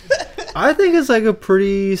 I think it's like a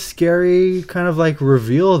pretty scary kind of like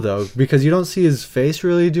reveal though, because you don't see his face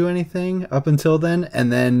really do anything up until then,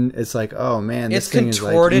 and then it's like, oh man, this thing is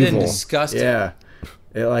like contorted evil. and disgusting. Yeah,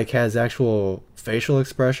 it like has actual facial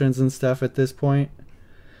expressions and stuff at this point.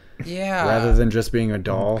 Yeah. rather than just being a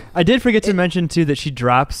doll. I did forget to mention too that she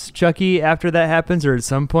drops Chucky after that happens, or at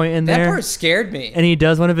some point in That there. part scared me. And he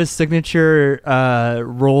does one of his signature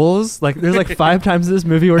rolls. Like there's like 5 times in this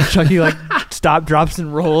movie where Chucky like drops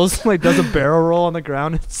and rolls, like does a barrel roll on the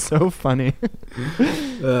ground. It's so funny.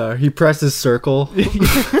 He presses circle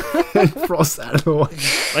and rolls out of the way.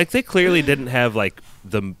 Like they clearly didn't have like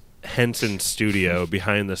the Henson studio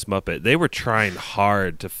behind this Muppet. They were trying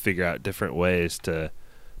hard to figure out different ways to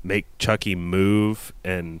make Chucky move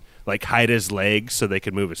and like hide his legs so they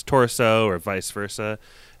could move his torso or vice versa.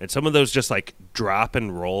 And some of those just like drop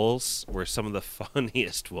and rolls were some of the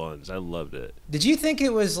funniest ones. I loved it. Did you think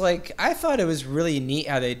it was like, I thought it was really neat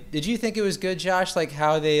how did you think it was good, Josh? Like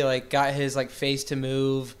how they like got his like face to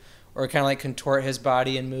move or kind of like contort his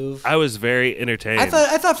body and move? I was very entertained. I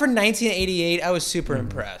thought for 1988, I was super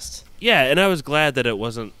impressed. Yeah, and I was glad that it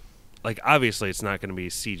wasn't, like, obviously it's not going to be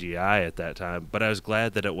CGI at that time, but I was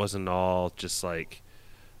glad that it wasn't all just like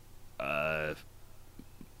a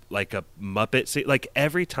Muppet scene. Like,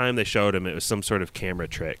 every time they showed him, it was some sort of camera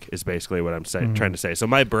trick, is basically what I'm trying to say. So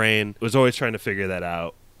my brain was always trying to figure that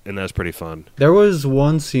out, and that was pretty fun. There was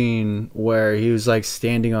one scene where he was like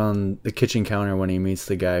standing on the kitchen counter when he meets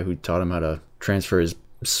the guy who taught him how to transfer his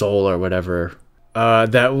soul or whatever.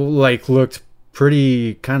 That like looked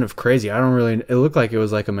pretty kind of crazy. It looked like it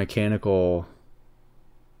was like a mechanical,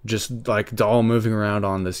 just like doll moving around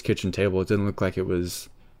on this kitchen table. It didn't look like it was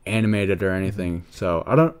animated or anything.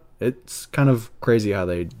 So it's kind of crazy how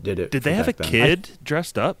they did it. Did they have a kid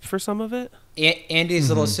dressed up for some of it? Andy's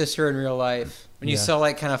little sister in real life. When you saw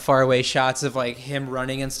like kind of far away shots of like him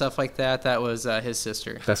running and stuff like that, that was his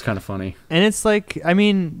sister. That's kind of funny. And it's like, I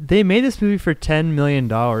mean, they made this movie for $10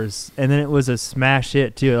 million, and then it was a smash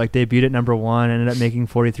hit too. Like debuted at number 1, ended up making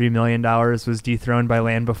 $43 million, was dethroned by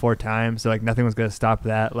Land Before Time. So like nothing was going to stop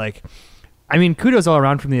that. Like, I mean, kudos all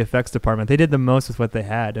around from the effects department. They did the most with what they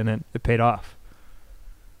had, and it paid off.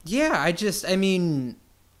 Yeah, I'm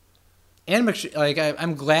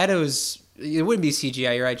glad it was. It wouldn't be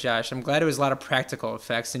CGI, you're right, Josh. I'm glad it was a lot of practical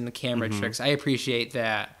effects and the camera tricks. I appreciate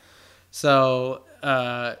that. So,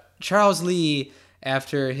 Charles Lee,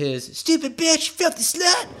 after his stupid bitch, filthy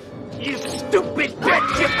slut. You stupid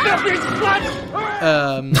bitch, you filthy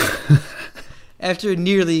slut! After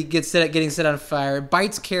nearly getting set on fire,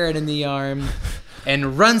 bites Karen in the arm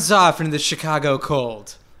and runs off into the Chicago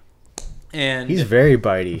cold. And he's very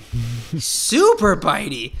bitey. Super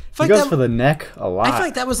bitey. He goes for the neck a lot. I feel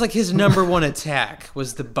like that was like his number one attack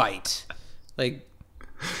was the bite. Like,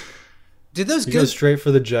 did those he goes straight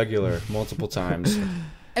for the jugular multiple times.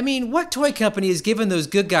 I mean, what toy company has given those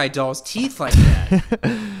good guy dolls teeth like that?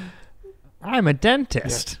 I'm a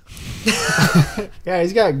dentist. Yeah,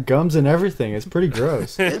 he's got gums and everything. It's pretty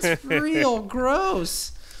gross. It's real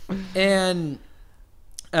gross. And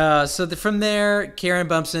from there, Karen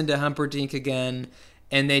bumps into Humperdinck again,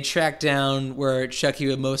 and they track down where Chucky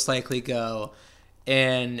would most likely go,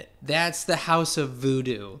 and that's the House of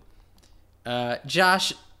Voodoo.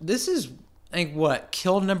 Josh, this is, I think, what,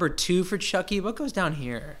 kill number 2 for Chucky? What goes down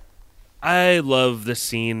here? I love this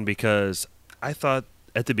scene because I thought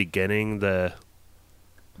at the beginning, the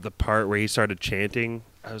part where he started chanting,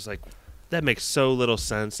 I was like, that makes so little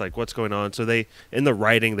sense. Like, what's going on? So in the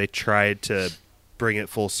writing, they tried to bring it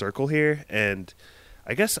full circle here, and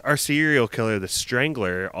I guess our serial killer, the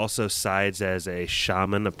Strangler, also sides as a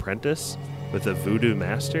shaman apprentice with a voodoo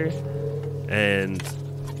master, and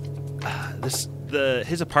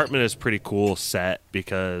his apartment is pretty cool set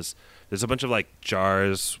because there's a bunch of like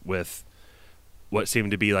jars with what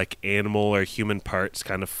seem to be like animal or human parts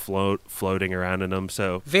kind of floating around in them.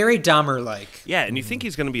 So very Dahmer-like. Yeah, and you think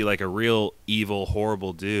he's going to be like a real evil,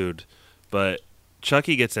 horrible dude, but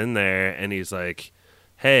Chucky gets in there and he's like,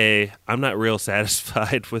 hey, I'm not real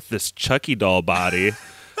satisfied with this Chucky doll body.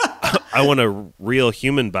 I want a real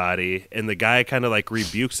human body. And the guy kind of like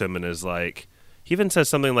rebukes him and is like, he even says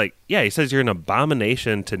something like, yeah, he says you're an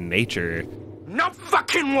abomination to nature. No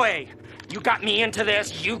fucking way! You got me into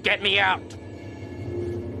this, you get me out.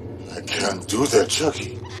 I can't do that,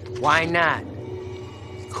 Chucky. Why not?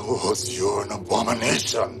 Because you're an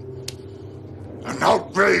abomination. An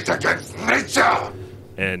outrage against nature.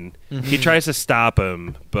 And he tries to stop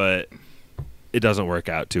him, but it doesn't work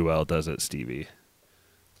out too well, does it, Stevie?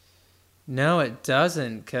 No, it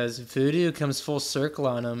doesn't, because voodoo comes full circle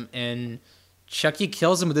on him, and Chucky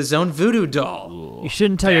kills him with his own voodoo doll. You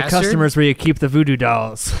shouldn't tell your customers where you keep the voodoo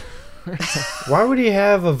dolls. Why would he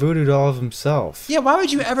have a voodoo doll of himself? Yeah, why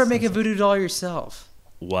would you ever make a voodoo doll yourself?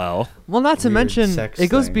 Well, not to mention, it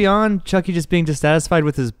goes beyond Chucky just being dissatisfied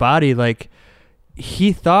with his body. Like,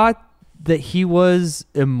 he thought that he was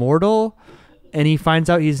immortal, and he finds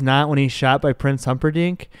out he's not when he's shot by Prince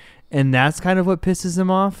Humperdinck, and that's kind of what pisses him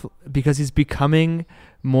off because he's becoming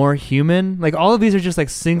more human. Like all of these are just like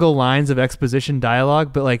single lines of exposition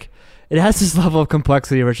dialogue, but like it has this level of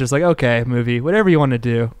complexity where it's just like, okay, movie, whatever you want to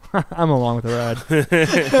do, I'm along with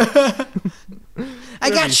the ride. I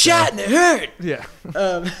got shot and it hurt. Yeah.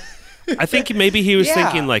 I think maybe he was Yeah.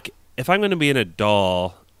 thinking like, if I'm going to be in a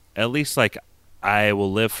doll, at least like I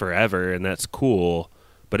will live forever, and that's cool.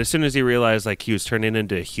 But as soon as he realized like he was turning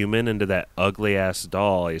into a human, into that ugly ass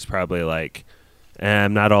doll, he's probably like,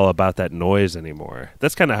 I'm not all about that noise anymore.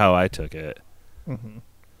 That's kind of how I took it.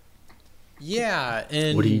 Yeah,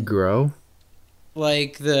 and Would he grow?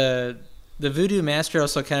 like the voodoo master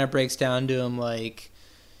also kind of breaks down to him like,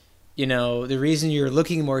 you know, the reason you're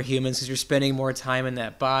looking more human is because you're spending more time in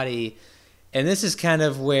that body. And this is kind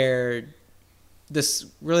of where this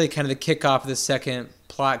really kind of the kickoff of the second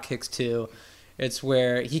plot kicks to. It's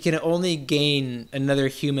where he can only gain another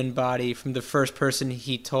human body from the first person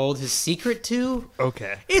he told his secret to.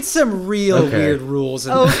 Okay. It's some real Okay. weird rules.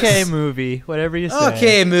 In Okay, this. movie. Whatever you say.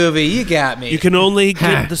 Okay, movie, you got me. You can only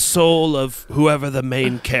get the soul of whoever the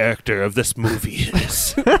main character of this movie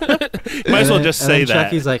is. Might as well just say that.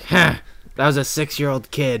 Chucky's like, that was a 6-year-old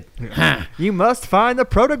kid. You must find the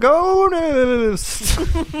protagonist.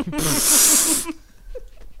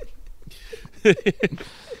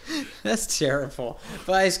 That's terrible.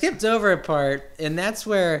 But I skipped over a part, and that's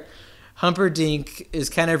where Humperdinck is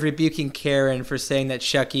kind of rebuking Karen for saying that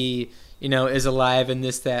Chucky, you know, is alive and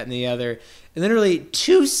this, that, and the other. And literally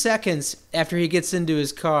 2 seconds after he gets into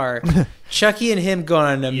his car, Chucky and him go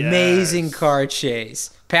on an amazing Yes. car chase.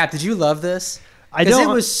 Pat, did you love this? I Because it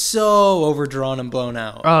don't- was so overdrawn and blown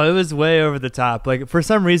out. Oh, it was way over the top. Like for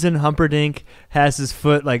some reason, Humperdinck has his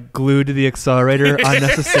foot like glued to the accelerator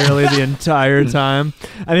unnecessarily the entire time.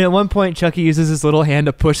 I mean, at one point, Chucky uses his little hand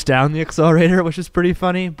to push down the accelerator, which is pretty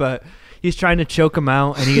funny. But he's trying to choke him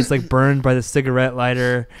out, and he gets like burned by the cigarette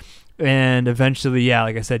lighter, and eventually, yeah,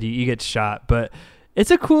 like I said, he gets shot. But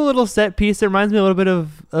it's a cool little set piece. It reminds me a little bit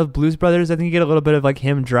of Blues Brothers. I think you get a little bit of like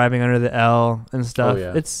him driving under the L and stuff. Oh,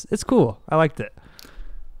 yeah. It's cool. I liked it.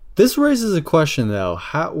 This raises a question, though.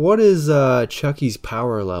 What is Chucky's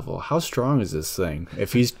power level? How strong is this thing?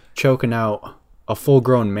 If he's choking out a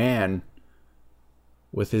full-grown man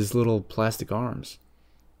with his little plastic arms.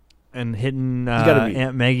 And hitting gotta be-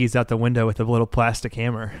 Aunt Maggie's out the window with a little plastic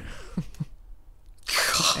hammer.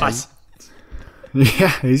 God.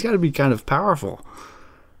 Yeah, he's got to be kind of powerful.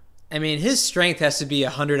 I mean, his strength has to be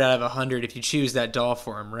 100 out of 100 if you choose that doll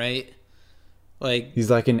for him, right? Like,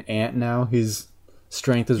 He's like an ant now. His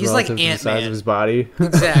strength is He's like relative to the size Ant-Man. of his body.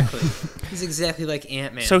 exactly. He's exactly like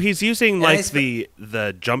Ant-Man. So he's using And I like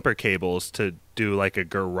the jumper cables to do like a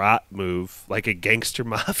garrote move, like a gangster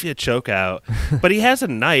mafia chokeout. But he has a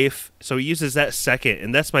knife, so he uses that second,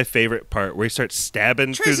 and that's my favorite part, where he starts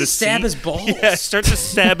stabbing Tries through to the stab seat. his balls. Yeah, starts to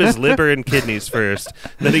stab his liver and kidneys first.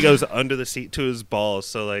 Then he goes under the seat to his balls.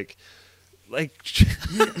 So like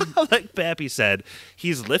Pappy said,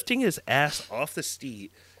 he's lifting his ass off the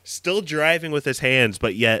seat, still driving with his hands,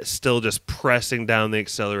 but yet still just pressing down the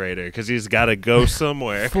accelerator because he's got to go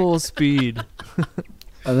somewhere. Full speed.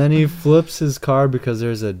 And then he flips his car because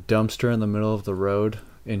there's a dumpster in the middle of the road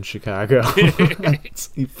in Chicago.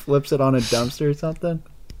 He flips it on a dumpster or something.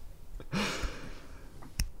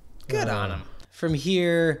 Good on him. From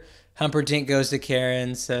here, Humperdinck goes to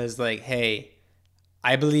Karen, says like, "Hey,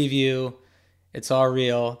 I believe you. It's all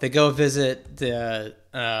real." They go visit the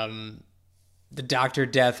Dr.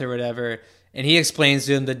 Death or whatever, and he explains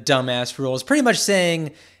to him the dumbass rules, pretty much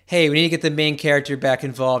saying, "Hey, we need to get the main character back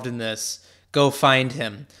involved in this. Go find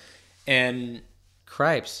him." And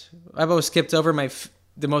cripes, I've always skipped over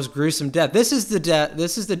the most gruesome death. This is the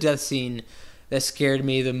death scene that scared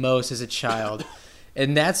me the most as a child.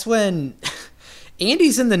 And that's when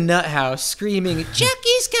Andy's in the nut house screaming,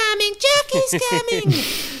 "Chucky's coming! Chucky's coming!"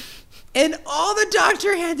 And all the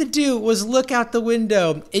doctor had to do was look out the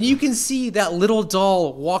window, and you can see that little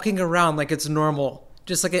doll walking around like it's normal,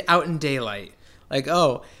 just like out in daylight. Like,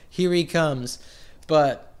 oh, here he comes.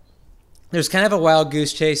 But there's kind of a wild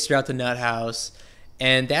goose chase throughout the nut house,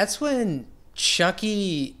 and that's when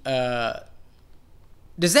Chucky...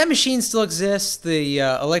 does that machine still exist? The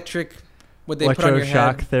electric... What they put on your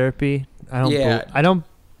Electroshock head? therapy. Yeah. I don't.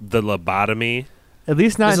 The lobotomy. At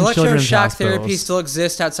least not Does in children's electroshock hospitals. therapy still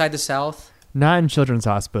exist outside the South? Not in children's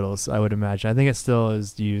hospitals, I would imagine. I think it still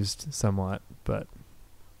is used somewhat, but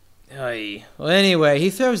Aye. Well, anyway, he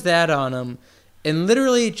throws that on him and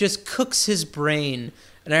literally just cooks his brain.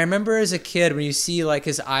 And I remember as a kid when you see like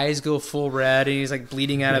his eyes go full red and he's like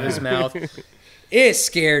bleeding out of his mouth. It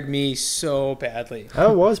scared me so badly.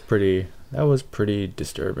 That was pretty That was pretty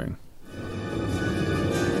disturbing.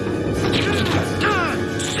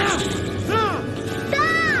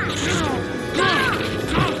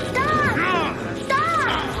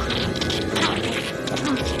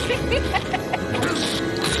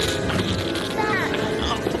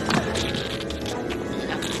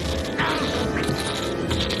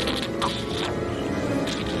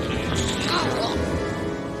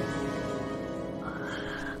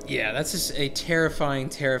 Yeah, that's just a terrifying,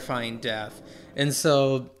 terrifying death. And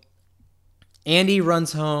so Andy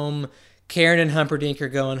runs home. Karen and Humperdinck are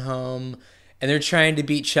going home. And they're trying to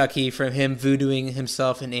beat Chucky from him voodooing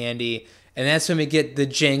himself and Andy. And that's when we get the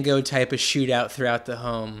Django type of shootout throughout the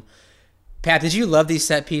home. Pat, did you love these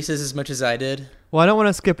set pieces as much as I did? Well, I don't want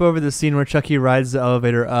to skip over the scene where Chucky rides the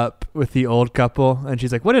elevator up with the old couple. And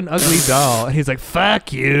she's like, what an ugly doll. And he's like,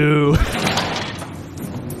 fuck you.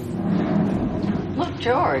 Look,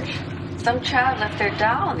 George, some child left their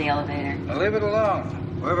doll in the elevator. Now leave it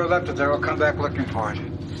alone. Whoever left it there will come back looking for it.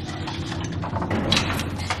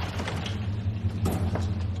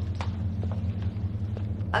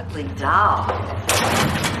 Ugly doll.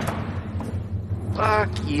 Fuck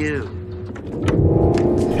you.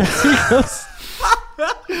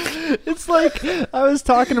 It's like, I was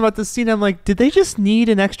talking about the scene. I'm like, did they just need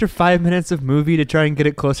an extra 5 minutes of movie to try and get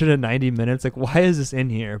it closer to 90 minutes? Like, why is this in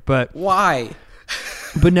here? But why?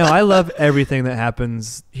 But no, I love everything that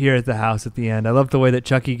happens here at the house at the end. I love the way that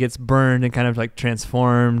Chucky gets burned and kind of like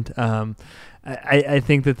transformed. I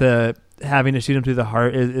think that the having to shoot him through the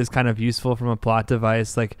heart is kind of useful from a plot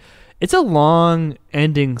device. Like, it's a long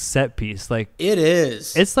ending set piece. Like, it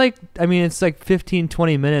is. It's like, I mean, it's like 15,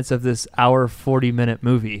 20 minutes of this hour 40-minute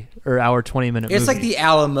movie or hour 20-minute movie. It's like the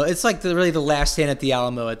Alamo. It's like really the last stand at the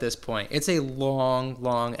Alamo at this point. It's a long,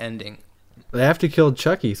 long ending. They have to kill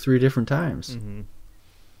Chucky 3 different times. Mm-hmm.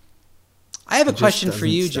 I have a question for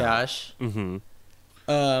you, Josh. Mm-hmm.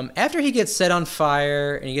 After he gets set on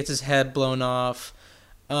fire and he gets his head blown off,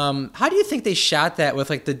 how do you think they shot that with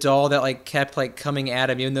like the doll that like kept like coming at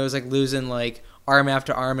him, even though it was like losing like arm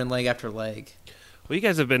after arm and leg after leg? Well, you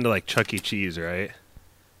guys have been to like Chuck E. Cheese, right?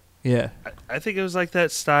 Yeah. I think it was like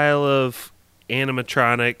that style of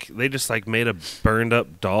animatronic. They just like made a burned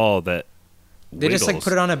up doll that they wiggles. Just like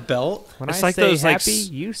put it on a belt. When it's I like say those, happy,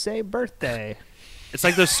 like, you say birthday. It's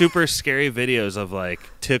like those super scary videos of like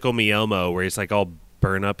Tickle Me Elmo where he's like all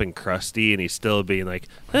burn up and crusty and he's still being like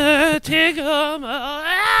Tickle Me.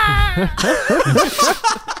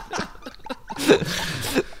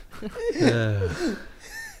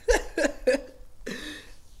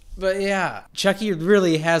 But yeah, Chucky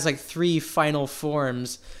really has like 3 final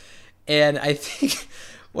forms, and I think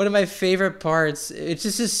one of my favorite parts, it's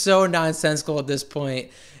just so nonsensical at this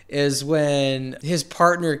point, is when his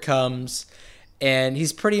partner comes and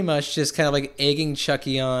he's pretty much just kind of like egging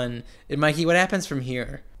Chucky on. And Mikey, what happens from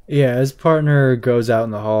here? Yeah, his partner goes out in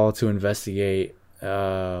the hall to investigate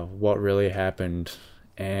what really happened.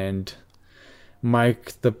 And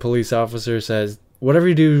Mike, the police officer, says, whatever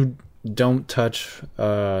you do, don't touch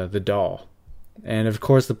the doll. And of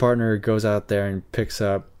course the partner goes out there and picks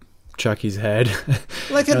up Chucky's head.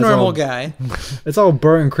 Like a normal guy. It's all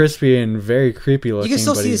burnt and crispy and very creepy looking. You can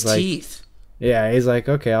still but see he's his teeth. Yeah, he's like,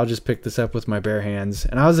 okay, I'll just pick this up with my bare hands.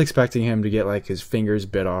 And I was expecting him to get like his fingers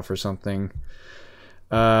bit off or something.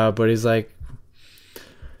 But he's like,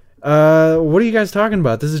 what are you guys talking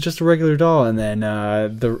about? This is just a regular doll. And then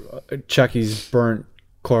the Chucky's burnt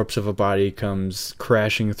corpse of a body comes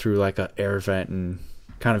crashing through like an air vent and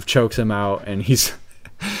kind of chokes him out. And he's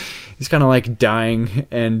kind of like dying,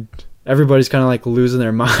 and everybody's kind of like losing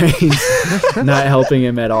their minds, not helping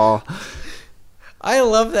him at all. I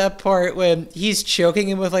love that part when he's choking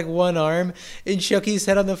him with like one arm and Chucky's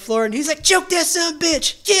head on the floor, and he's like, choke that son of a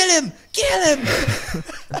bitch! Get him! Get him!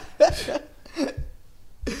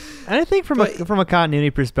 And I think from a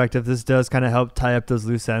continuity perspective, this does kind of help tie up those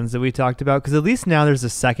loose ends that we talked about, because at least now there's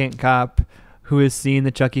a second cop who is seeing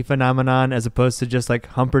the Chucky phenomenon, as opposed to just like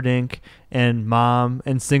Humperdinck and mom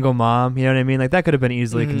and single mom. You know what I mean? Like, that could have been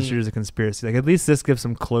easily construed as a conspiracy. Like, at least this gives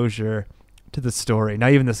some closure to the story. Now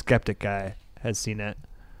even the skeptic guy has seen it.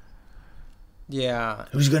 Yeah.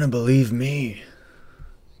 Who's gonna believe me?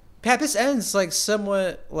 Pat, this ends like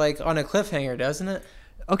somewhat like on a cliffhanger, doesn't it?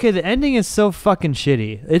 Okay, the ending is so fucking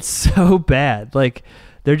shitty. It's so bad. Like,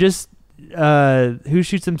 they're just who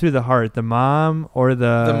shoots him through the heart? The mom or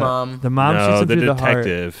the mom? The mom shoots him through the heart.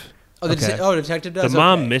 Detective. Oh, the detective does. The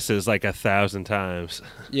mom misses like 1,000 times.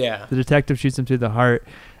 Yeah. The detective shoots him through the heart,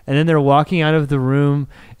 and then they're walking out of the room,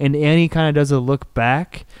 and Annie kind of does a look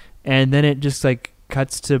back, and then it just like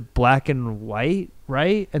cuts to black and white,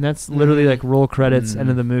 right? And that's literally like roll credits, end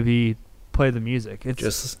of the movie, play the music.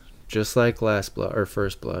 It's just like Last Blood or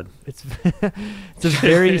First Blood. It's a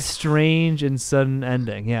very strange and sudden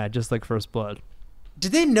ending. Yeah, just like First Blood.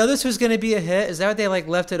 Did they know this was going to be a hit? Is that why they like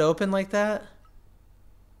left it open like that?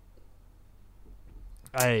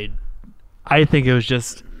 I think it was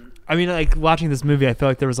just. I mean, like watching this movie, I feel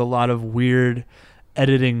like there was a lot of weird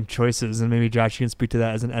editing choices, and maybe Josh, you can speak to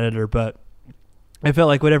that as an editor. But I felt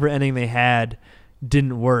like whatever ending they had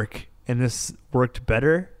didn't work, and this worked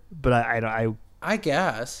better. But I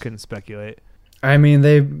guess couldn't speculate. I mean,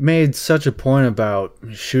 they made such a point about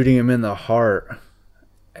shooting him in the heart.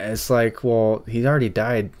 It's like, well, he's already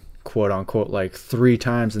died, quote unquote, like 3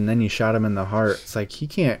 times, and then you shot him in the heart. It's like he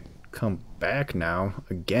can't come back now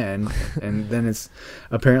again, and then it's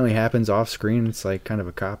apparently happens off screen. It's like kind of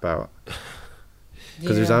a cop out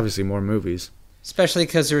because there's obviously more movies, especially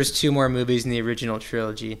because there was 2 more movies in the original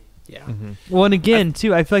trilogy. Yeah. Mm-hmm. Well, and again,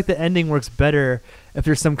 too, I feel like the ending works better if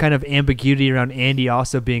there's some kind of ambiguity around Andy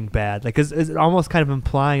also being bad. Like, it's almost kind of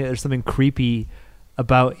implying that there's something creepy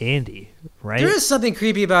about Andy, right? There is something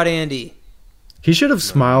creepy about Andy. He should have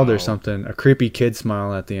smiled or something. A creepy kid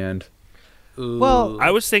smile at the end. Ooh. Well,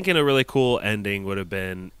 I was thinking a really cool ending would have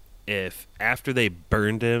been if after they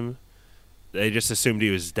burned him, they just assumed he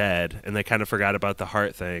was dead, and they kind of forgot about the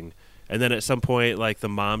heart thing. And then at some point, like, the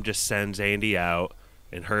mom just sends Andy out,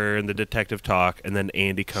 and her and the detective talk, and then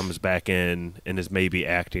Andy comes back in and is maybe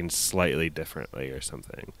acting slightly differently or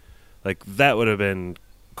something. Like, that would have been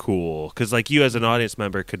cool. Because, like, you as an audience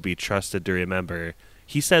member could be trusted to remember.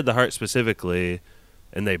 He said the heart specifically,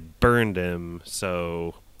 and they burned him,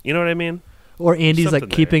 so... You know what I mean? Or Andy's, something like,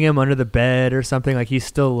 keeping him under the bed or something. Like, he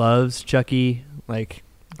still loves Chucky. Like,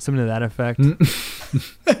 something to that effect.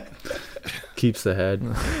 Keeps the head.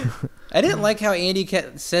 I didn't like how Andy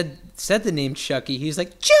said the name Chucky. He's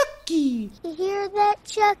like, Chucky! You hear that,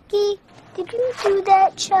 Chucky? Did you do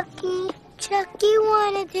that, Chucky? Chucky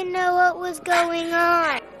wanted to know what was going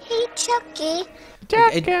on. Hey, Chucky.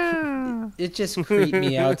 It just creeped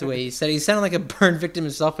me out the way he said it. He sounded like a burn victim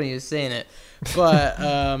himself when he was saying it. But,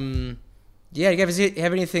 yeah, you guys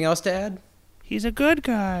have anything else to add? He's a good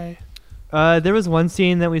guy. There was one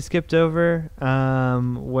scene that we skipped over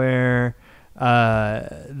where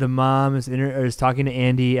the mom is talking to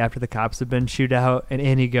Andy after the cops have been shooed out, and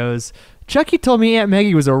Andy goes, Chucky told me Aunt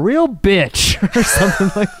Maggie was a real bitch, or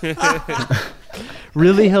something like that.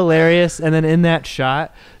 Really hilarious. And then in that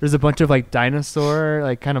shot, there's a bunch of like dinosaur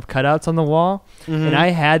like kind of cutouts on the wall. Mm-hmm. And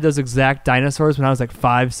I had those exact dinosaurs when I was like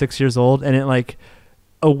 5-6 years old, and it like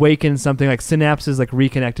awakened something, like synapses like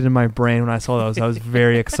reconnected in my brain when I saw those. I was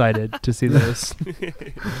very excited to see those.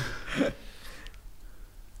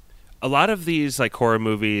 A lot of these like horror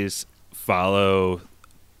movies follow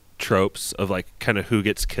tropes of like kind of who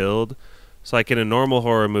gets killed. So like in a normal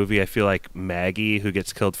horror movie, I feel like Maggie, who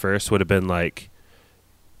gets killed first, would have been like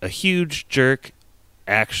a huge jerk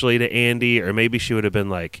actually to Andy, or maybe she would have been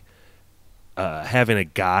like having a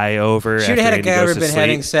guy over. She would have had a guy over, been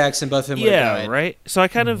having sex, and both of them would have died. Right? So I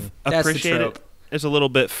kind of appreciate it as a little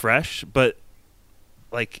bit fresh, but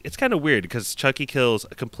like it's kind of weird because Chucky kills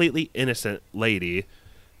a completely innocent lady,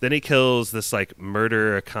 then he kills this like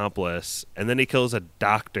murder accomplice, and then he kills a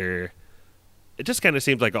doctor. It just kind of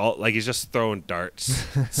seems like he's just throwing darts.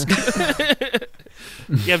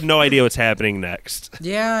 You have no idea what's happening next.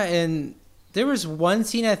 Yeah, and there was one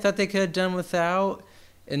scene I thought they could have done without,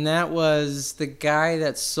 and that was the guy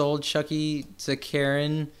that sold Chucky to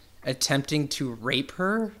Karen attempting to rape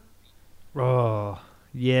her. Oh,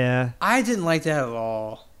 yeah. I didn't like that at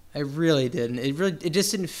all. I really didn't. It just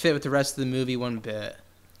didn't fit with the rest of the movie one bit.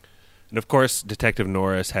 And of course, Detective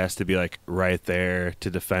Norris has to be like right there to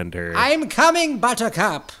defend her. I'm coming,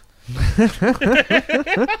 Buttercup.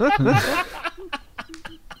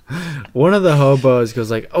 One of the hobos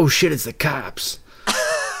goes like, "Oh shit, it's the cops."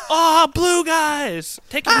 Oh, blue guys,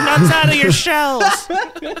 take your nuts out of your shells.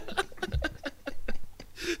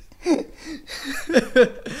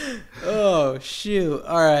 Oh shoot!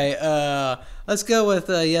 All right, let's go with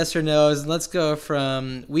yes or no's, and let's go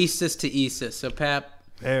from Weesis to Esis. So, Pap.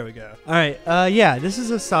 There we go. All right. Yeah, this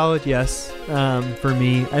is a solid yes for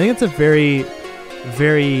me. I think it's a very,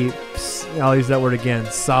 very, I'll use that word again,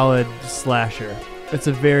 solid slasher. It's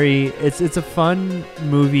a fun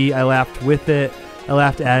movie. I laughed with it. I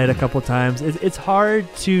laughed at it a couple times. It's hard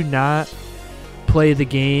to not play the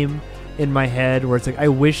game in my head where it's like, I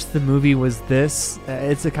wish the movie was this.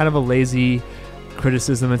 It's a kind of a lazy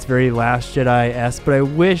criticism. It's very Last Jedi-esque, but I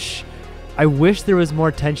wish there was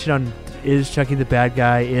more tension on, is Chucky the bad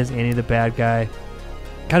guy? Is Andy the bad guy?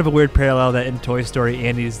 Kind of a weird parallel that in Toy Story,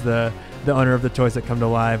 Andy's the owner of the toys that come to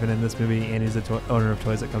life, and in this movie, Andy's the owner of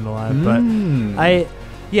toys that come to life. But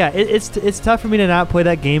Yeah, it's tough for me to not play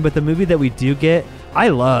that game, but the movie that we do get, I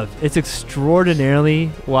love. It's extraordinarily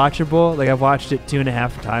watchable. Like, I've watched it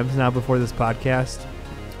 2.5 times now before this podcast.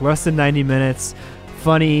 Less than 90 minutes,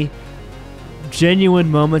 funny, genuine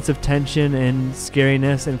moments of tension and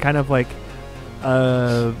scariness, and kind of like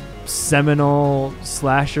a seminal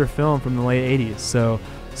slasher film from the late 80s. So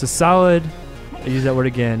it's a solid, I use that word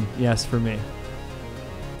again, yes for me.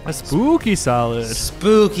 A spooky solid.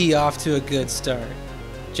 Spooky off to a good start.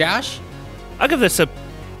 Josh? I'll give this a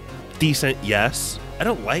decent yes. I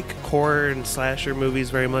don't like horror and slasher movies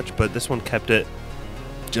very much, but this one kept it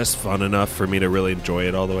just fun enough for me to really enjoy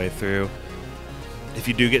it all the way through. If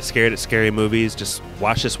you do get scared at scary movies, just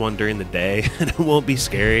watch this one during the day and it won't be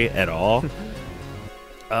scary at all.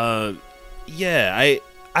 Yeah, I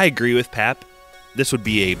agree with Pap. This would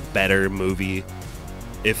be a better movie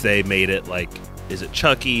if they made it like, is it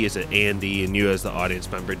Chucky, is it Andy, and you as the audience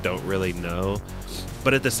member don't really know.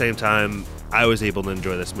 But at the same time, I was able to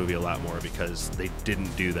enjoy this movie a lot more because they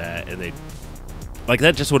didn't do that, and they like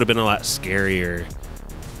that just would have been a lot scarier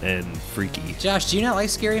and freaky. Josh, do you not like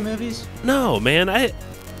scary movies? No, man.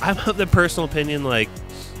 I'm of the personal opinion like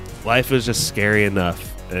life is just scary enough,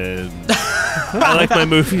 and I like my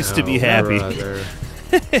movies to be happy.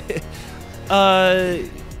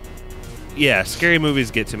 Yeah, scary movies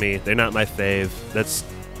get to me. They're not my fave. That's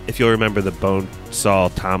if you'll remember the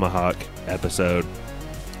Bonesaw Tomahawk episode.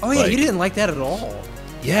 Oh yeah, you didn't like that at all.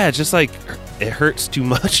 Yeah, it's just like it hurts too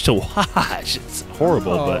much to watch. It's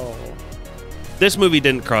horrible, but this movie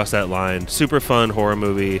didn't cross that line. Super fun horror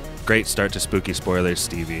movie. Great start to spooky spoilers,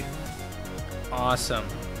 Stevie. Awesome.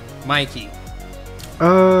 Mikey?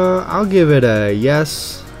 I'll give it a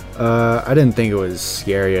yes. I didn't think it was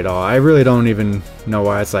scary at all. I really don't even know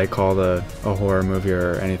why it's like called a horror movie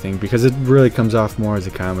or anything, because it really comes off more as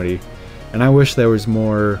a comedy. And I wish there was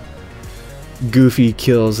more goofy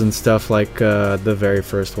kills and stuff like the very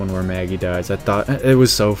first one where Maggie dies. I thought it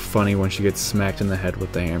was so funny when she gets smacked in the head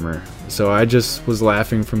with the hammer. So I just was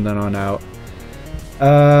laughing from then on out.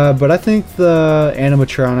 But I think the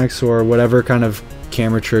animatronics or whatever kind of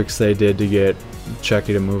camera tricks they did to get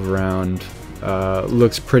Chucky to move around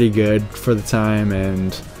looks pretty good for the time,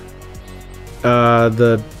 and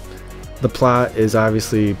the plot is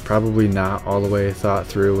obviously probably not all the way thought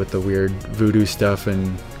through with the weird voodoo stuff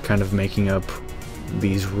and kind of making up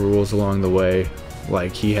these rules along the way,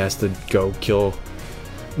 like he has to go kill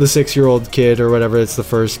the 6-year-old kid or whatever. It's the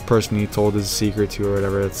first person he told his secret to or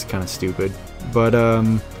whatever. It's kind of stupid, but I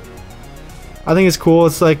think it's cool.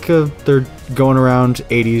 It's like they're going around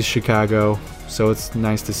 80s Chicago, so it's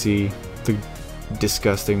nice to see the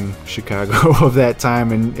disgusting Chicago of that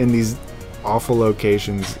time and in these awful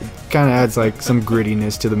locations. It kind of adds like some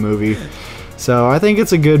grittiness to the movie. So I think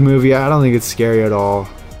it's a good movie. I don't think it's scary at all,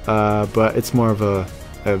 but it's more of a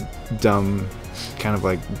dumb kind of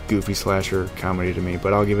like goofy slasher comedy to me,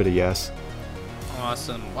 but I'll give it a yes.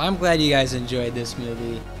 Awesome. Well, I'm glad you guys enjoyed this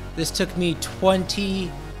movie. This took me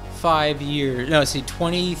 23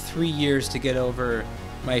 years to get over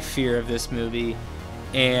my fear of this movie,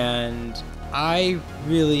 and I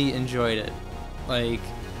really enjoyed it. Like,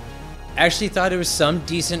 actually thought there was some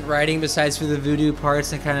decent writing besides for the voodoo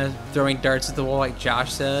parts and kind of throwing darts at the wall like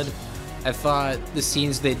Josh said. I thought the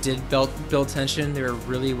scenes they did build tension. They were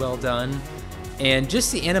really well done. And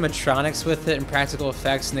just the animatronics with it and practical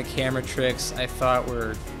effects and the camera tricks I thought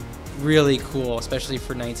were really cool, especially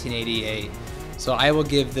for 1988. So I will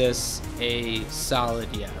give this a solid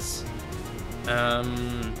yes.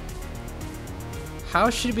 How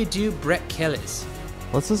should we do Brett Kelly's?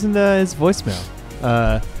 Let's listen to his voicemail.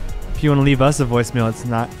 If you want to leave us a voicemail, it's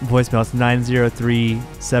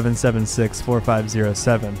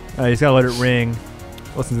 903-776-4507. You just gotta let it ring,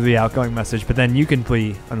 listen to the outgoing message, but then you can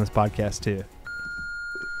plea on this podcast too.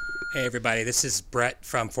 Hey everybody, this is Brett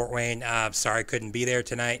from Fort Wayne. Sorry I couldn't be there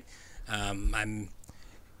tonight. I'm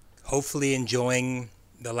hopefully enjoying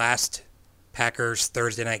the last Packers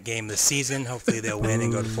Thursday night game of the season. Hopefully they'll win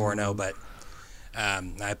and go to 4-0, but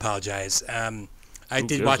I apologize. I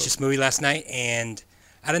did watch this movie last night, and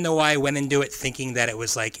I don't know why I went into it thinking that it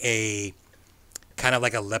was like a kind of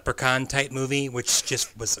like a Leprechaun type movie, which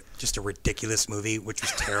just was just a ridiculous movie, which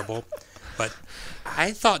was terrible. But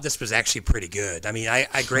I thought this was actually pretty good. I mean, I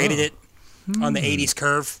graded it on the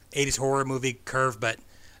 80s horror movie curve, but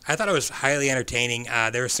I thought it was highly entertaining.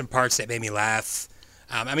 There were some parts that made me laugh.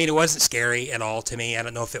 I mean, it wasn't scary at all to me. I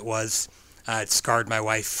don't know if it was. It scarred my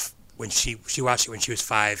wife when she watched it when she was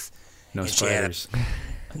 5. No and spiders. She had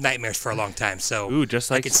nightmares for a long time. So Ooh,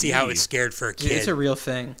 just like I could see how it's scared for a kid. It's a real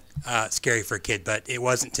thing. Scary for a kid, but it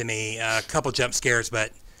wasn't to me. A couple jump scares,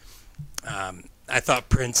 but I I thought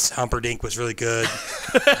Prince Humperdinck was really good.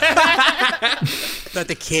 Thought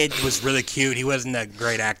the kid was really cute. He wasn't a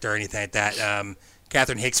great actor or anything like that.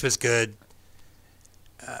 Catherine Hicks was good.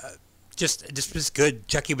 Just was good.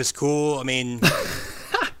 Chucky was cool. I mean,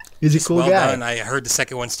 he's a cool well guy. done. I heard the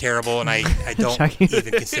second one's terrible, and I don't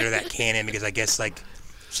even consider that canon because I guess like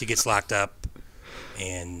she gets locked up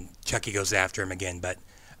and Chucky goes after him again. But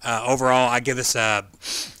overall, I give this a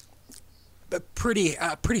pretty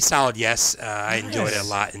solid yes. I enjoyed it a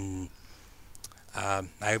lot, and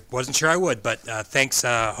I wasn't sure I would, but thanks.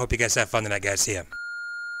 Hope you guys have fun tonight, guys. See ya.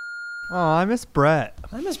 Oh, I miss Brett.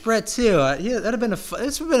 I miss Brett too. Yeah, that'd have been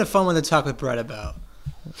this would have been a fun one to talk with Brett about.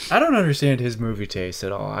 I don't understand his movie taste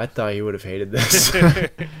at all. I thought he would have hated this.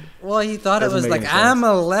 Well, he thought it was like, I'm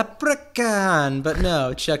a leprechaun. But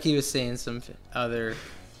no, Chucky was saying some other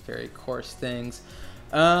very coarse things.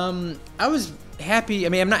 I was happy. I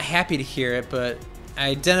mean, I'm not happy to hear it, but I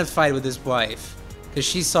identified with his wife because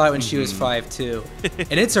she saw it when she was 5 too.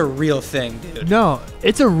 And it's a real thing, dude. No,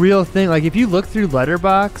 it's a real thing. Like, if you look through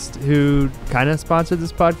Letterboxd, who kind of sponsored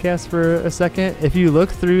this podcast for a second, if you look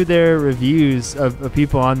through their reviews of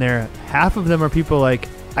people on there, half of them are people like,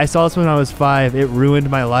 I saw this when I was 5. It ruined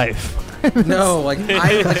my life. No,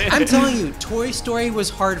 I'm telling you, Toy Story was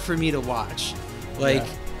hard for me to watch. Like,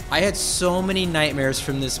 I had so many nightmares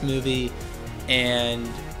from this movie, and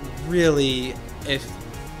really,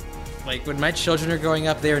 like, when my children are growing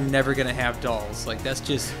up, they are never going to have dolls. Like, that's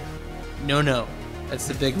just no. That's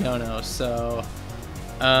the big no. So,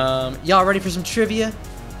 y'all ready for some trivia?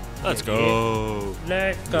 Let's go.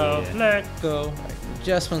 Let's go. Let's go. Right,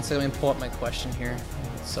 just one second. Let me pull up my question here.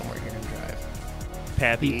 It's somewhere here in Drive.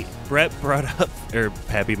 Pappy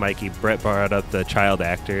Mikey, Brett brought up the child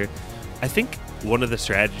actor. I think one of the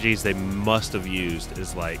strategies they must have used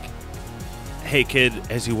is like, hey kid,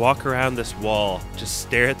 as you walk around this wall, just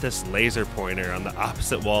stare at this laser pointer on the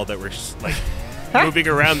opposite wall that we're like moving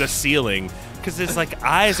around the ceiling, because his like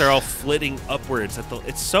eyes are all flitting upwards.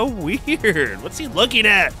 It's so weird. What's he looking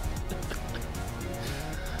at?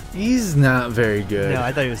 He's not very good. No,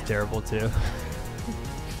 I thought he was terrible too.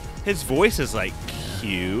 His voice is like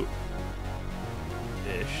cute-ish.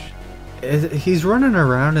 He's running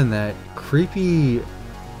around in that creepy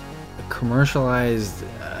commercialized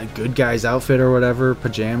good guy's outfit or whatever,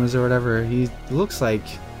 pajamas or whatever. He looks like,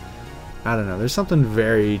 I don't know, there's something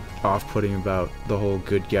very off-putting about the whole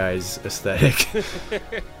good guy's aesthetic.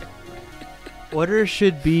 Order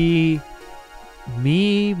should be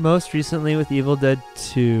me most recently with Evil Dead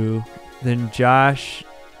 2, then Josh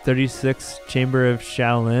 36 Chamber of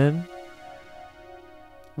Shaolin.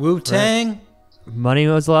 Wu-Tang? Right. Money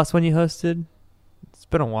was the last one you hosted? It's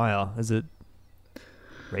been a while. Is it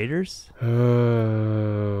Raiders? Oh,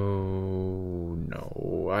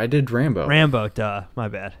 no. I did Rambo. Rambo, duh. My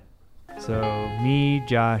bad. So, me,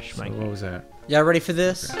 Josh, Mikey. What was that? Y'all ready for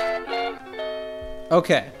this?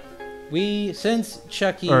 Okay. Since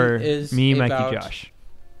Chucky is me, about Mikey, Josh.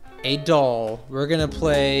 A doll, we're going to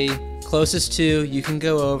play closest to, you can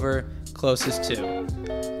go over, closest to.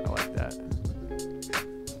 I like that.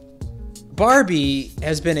 Barbie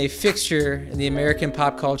has been a fixture in the American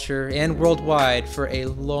pop culture and worldwide for a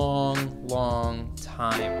long, long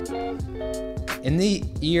time. In the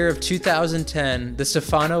year of 2010, the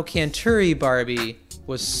Stefano Canturi Barbie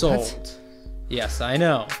was sold. What? Yes, I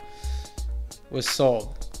know. Was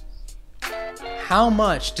sold. How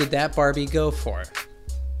much did that Barbie go for?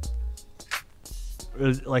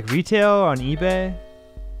 Was it like retail on eBay?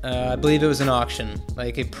 I believe it was an auction,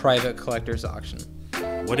 like a private collector's auction.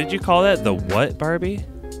 What did you call that? The what Barbie?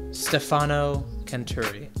 Stefano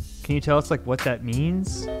Canturi. Can you tell us like what that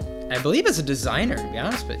means? I believe it's a designer, to be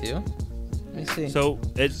honest with you. Let me see. So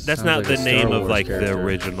that's not like the name of like the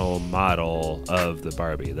original model of the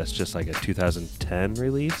Barbie. That's just like a 2010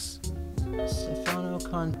 release. Stefano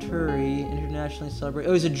Canturi, internationally celebrated.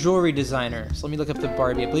 Oh, he's a jewelry designer. So let me look up the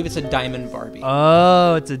Barbie. I believe it's a diamond Barbie.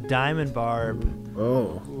 Oh, it's a diamond Barb.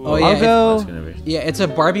 Oh. Oh yeah. I'll go. Yeah, it's a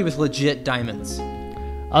Barbie with legit diamonds.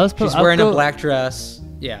 She's I'll wearing go, a black dress.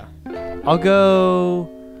 Yeah. I'll go.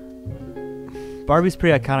 Barbie's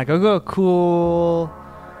pretty iconic. I'll go cool.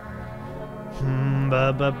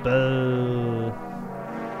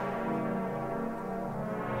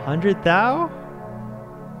 100,000?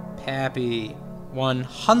 Pappy.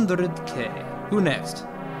 100K. Who next?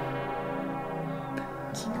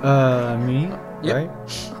 Me? Yep. Right?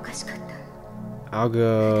 I'll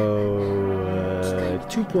go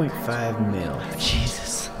 2.5 mil.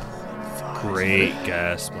 Jesus. Great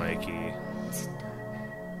guess, Mikey.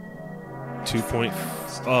 2.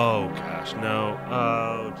 Oh gosh, no.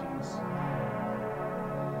 Oh jeez.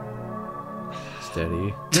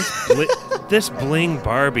 Steady. This bling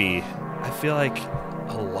Barbie, I feel like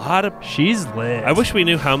a lot of... She's lit. I wish we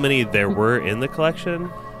knew how many there were in the collection.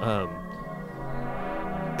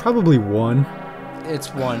 Probably one.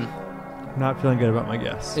 It's one. Not feeling good about my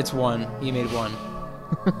guess. It's one. You made one.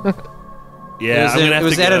 Yeah, it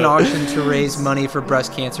was at an auction to raise money for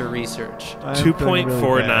breast cancer research.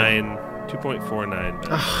 2.49. 2.49.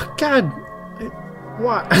 Oh, God.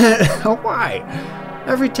 Why? Why?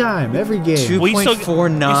 Every time, every game. 2.49? We still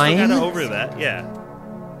got over that, yeah.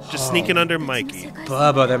 Just sneaking under Mikey.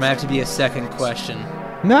 Bubba, there might have to be a second question.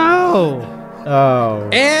 No! Oh.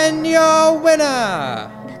 And your winner,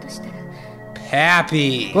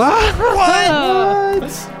 Pappy. What?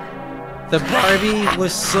 The Barbie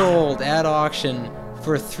was sold at auction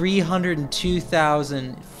for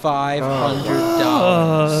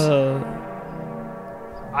 $302,500.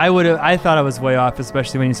 I thought I was way off,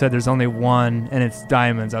 especially when you said there's only one and it's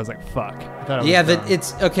diamonds. I was like, fuck. I thought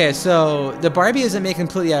it's okay. So the Barbie isn't made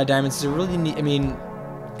completely out of diamonds. It's a really neat. I mean,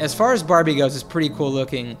 as far as Barbie goes, it's pretty cool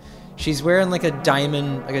looking. She's wearing like a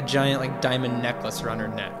diamond, like a giant like diamond necklace around her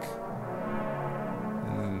neck.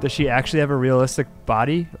 Does she actually have a realistic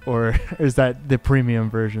body, or is that the premium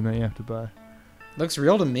version that you have to buy? Looks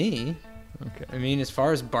real to me. Okay. I mean, as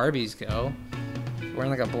far as Barbies go, wearing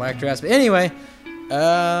like a black dress. But anyway,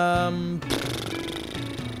 where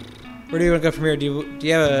do you want to go from here? Do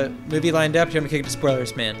you have a movie lined up? Do you want to kick it to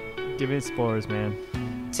spoilers, man? Give me spoilers, man.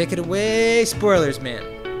 Take it away, spoilers, man.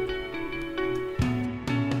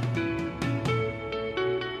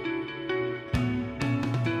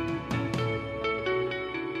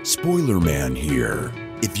 Spoiler Man here.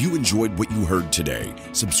 If you enjoyed what you heard today,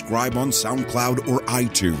 subscribe on SoundCloud or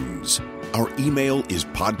iTunes. Our email is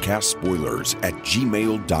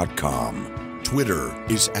podcastspoilers@gmail.com.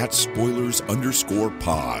 Twitter is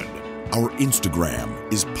 @spoilers_pod. Our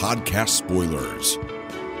Instagram is Podcast Spoilers.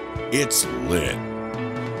 It's lit.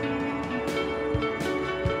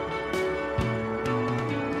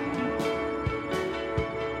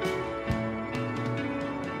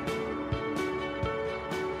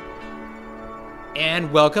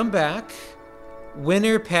 And welcome back.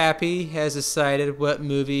 Winner Pappy has decided what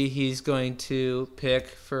movie he's going to pick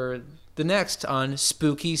for the next on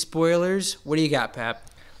Spooky Spoilers. What do you got, Pap?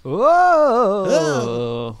 Whoa!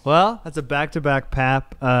 Oh. Well, that's a back-to-back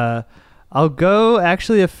Pap. I'll go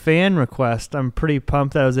actually a fan request. I'm pretty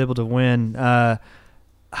pumped that I was able to win. Fuck.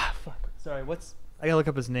 Sorry, I gotta look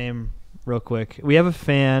up his name real quick. We have a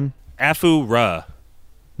fan. Afu Ra.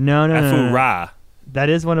 No. Afu Ra. That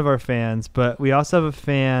is one of our fans, but we also have a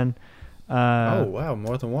fan. Oh, wow,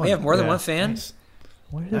 more than one. We have more than one fan? Nice.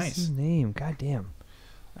 What is his name? God damn.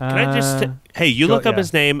 Can I just... hey, you look up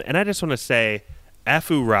his name, and I just want to say,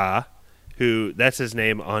 Afu Ra, who, that's his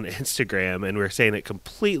name on Instagram, and we're saying it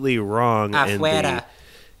completely wrong. Afuera.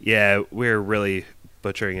 Yeah, we're really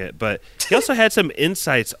butchering it. But he also had some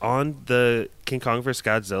insights on the King Kong vs.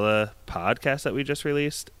 Godzilla podcast that we just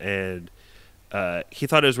released, and... he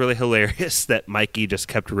thought it was really hilarious that Mikey just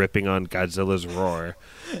kept ripping on Godzilla's roar,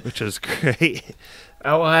 which was great.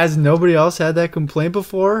 Oh, has nobody else had that complaint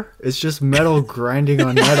before? It's just metal grinding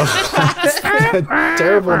on metal. It's a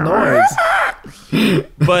terrible noise.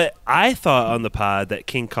 But I thought on the pod that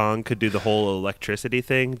King Kong could do the whole electricity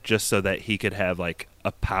thing just so that he could have like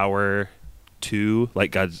a power to,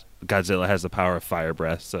 like Godzilla has the power of fire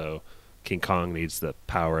breath, so... King Kong needs the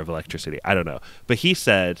power of electricity. I don't know. But he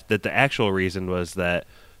said that the actual reason was that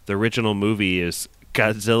the original movie is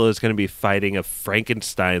Godzilla is going to be fighting a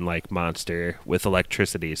Frankenstein-like monster with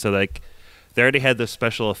electricity. So, like, they already had the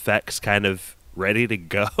special effects kind of ready to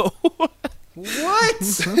go. What?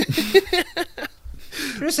 Just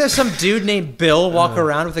have some dude named Bill walk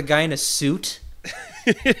around with a guy in a suit?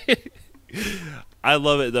 I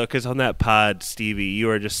love it, though, because on that pod, Stevie,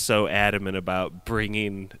 you are just so adamant about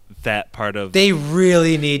bringing that part of... They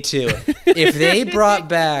really need to. If they brought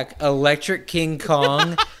back Electric King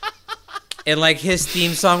Kong and, like, his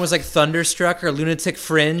theme song was, like, Thunderstruck or Lunatic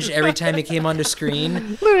Fringe every time he came onto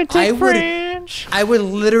screen... Fringe! I would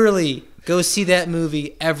literally go see that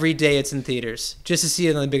movie every day it's in theaters just to see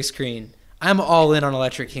it on the big screen. I'm all in on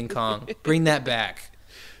Electric King Kong. Bring that back.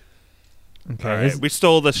 Okay. All right. We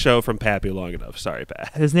stole the show from Pappy long enough. Sorry,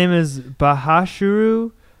 Pat. His name is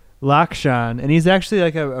Bahashuru Lakshan, and he's actually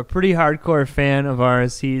like a pretty hardcore fan of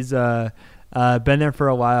ours. He's been there for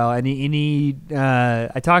a while, and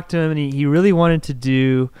I talked to him, and he really wanted to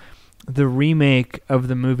do the remake of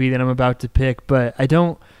the movie that I'm about to pick, but I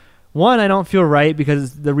don't feel right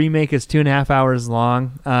because the remake is 2.5 hours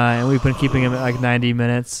long, and we've been keeping him at like 90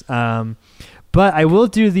 minutes. But I will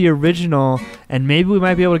do the original, and maybe we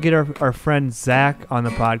might be able to get our friend Zach on the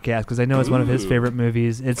podcast because I know it's one of his favorite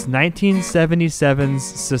movies. It's 1977's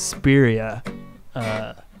Suspiria.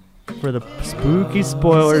 For the spooky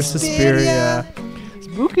spoilers, Suspiria.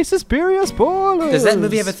 Spooky Suspiria spoilers. Does that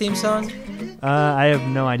movie have a theme song? I have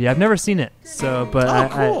no idea. I've never seen it,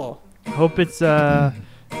 but cool. I hope it's kind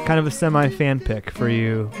of a semi-fan pick for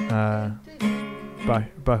you,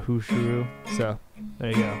 Bahushuru. So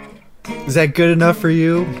there you go. Is that good enough for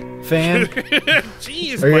you, fan?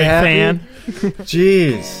 Jeez, are you happy? Fan.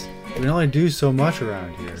 Jeez, we only do so much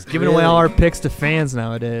around here. Giving away all our picks to fans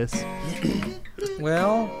nowadays.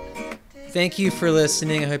 Well, thank you for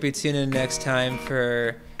listening. I hope you tune in next time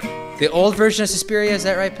for the old version of Suspiria. Is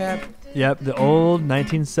that right, Pap? Yep, the old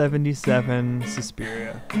 1977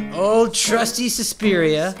 Suspiria. Old trusty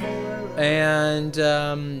Suspiria. And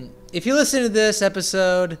if you listen to this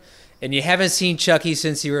episode and you haven't seen Chucky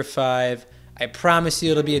since you were 5, I promise you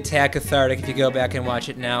it'll be a tad cathartic if you go back and watch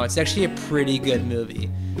it now. It's actually a pretty good movie.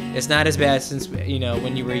 It's not as bad since,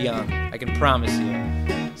 when you were young. I can promise you.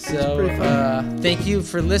 So, thank you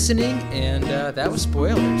for listening, and that was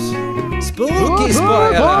Spoilers. Spooky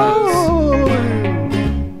Spoilers!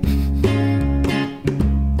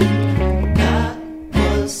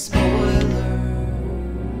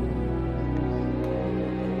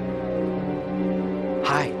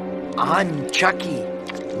 Hi, I'm Chucky.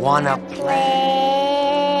 Wanna play?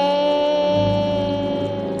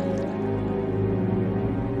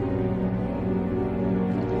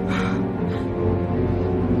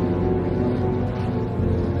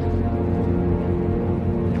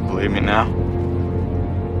 You believe me now?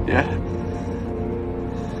 Yeah?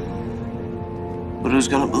 But who's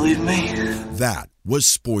gonna believe me? That was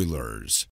Spoilers.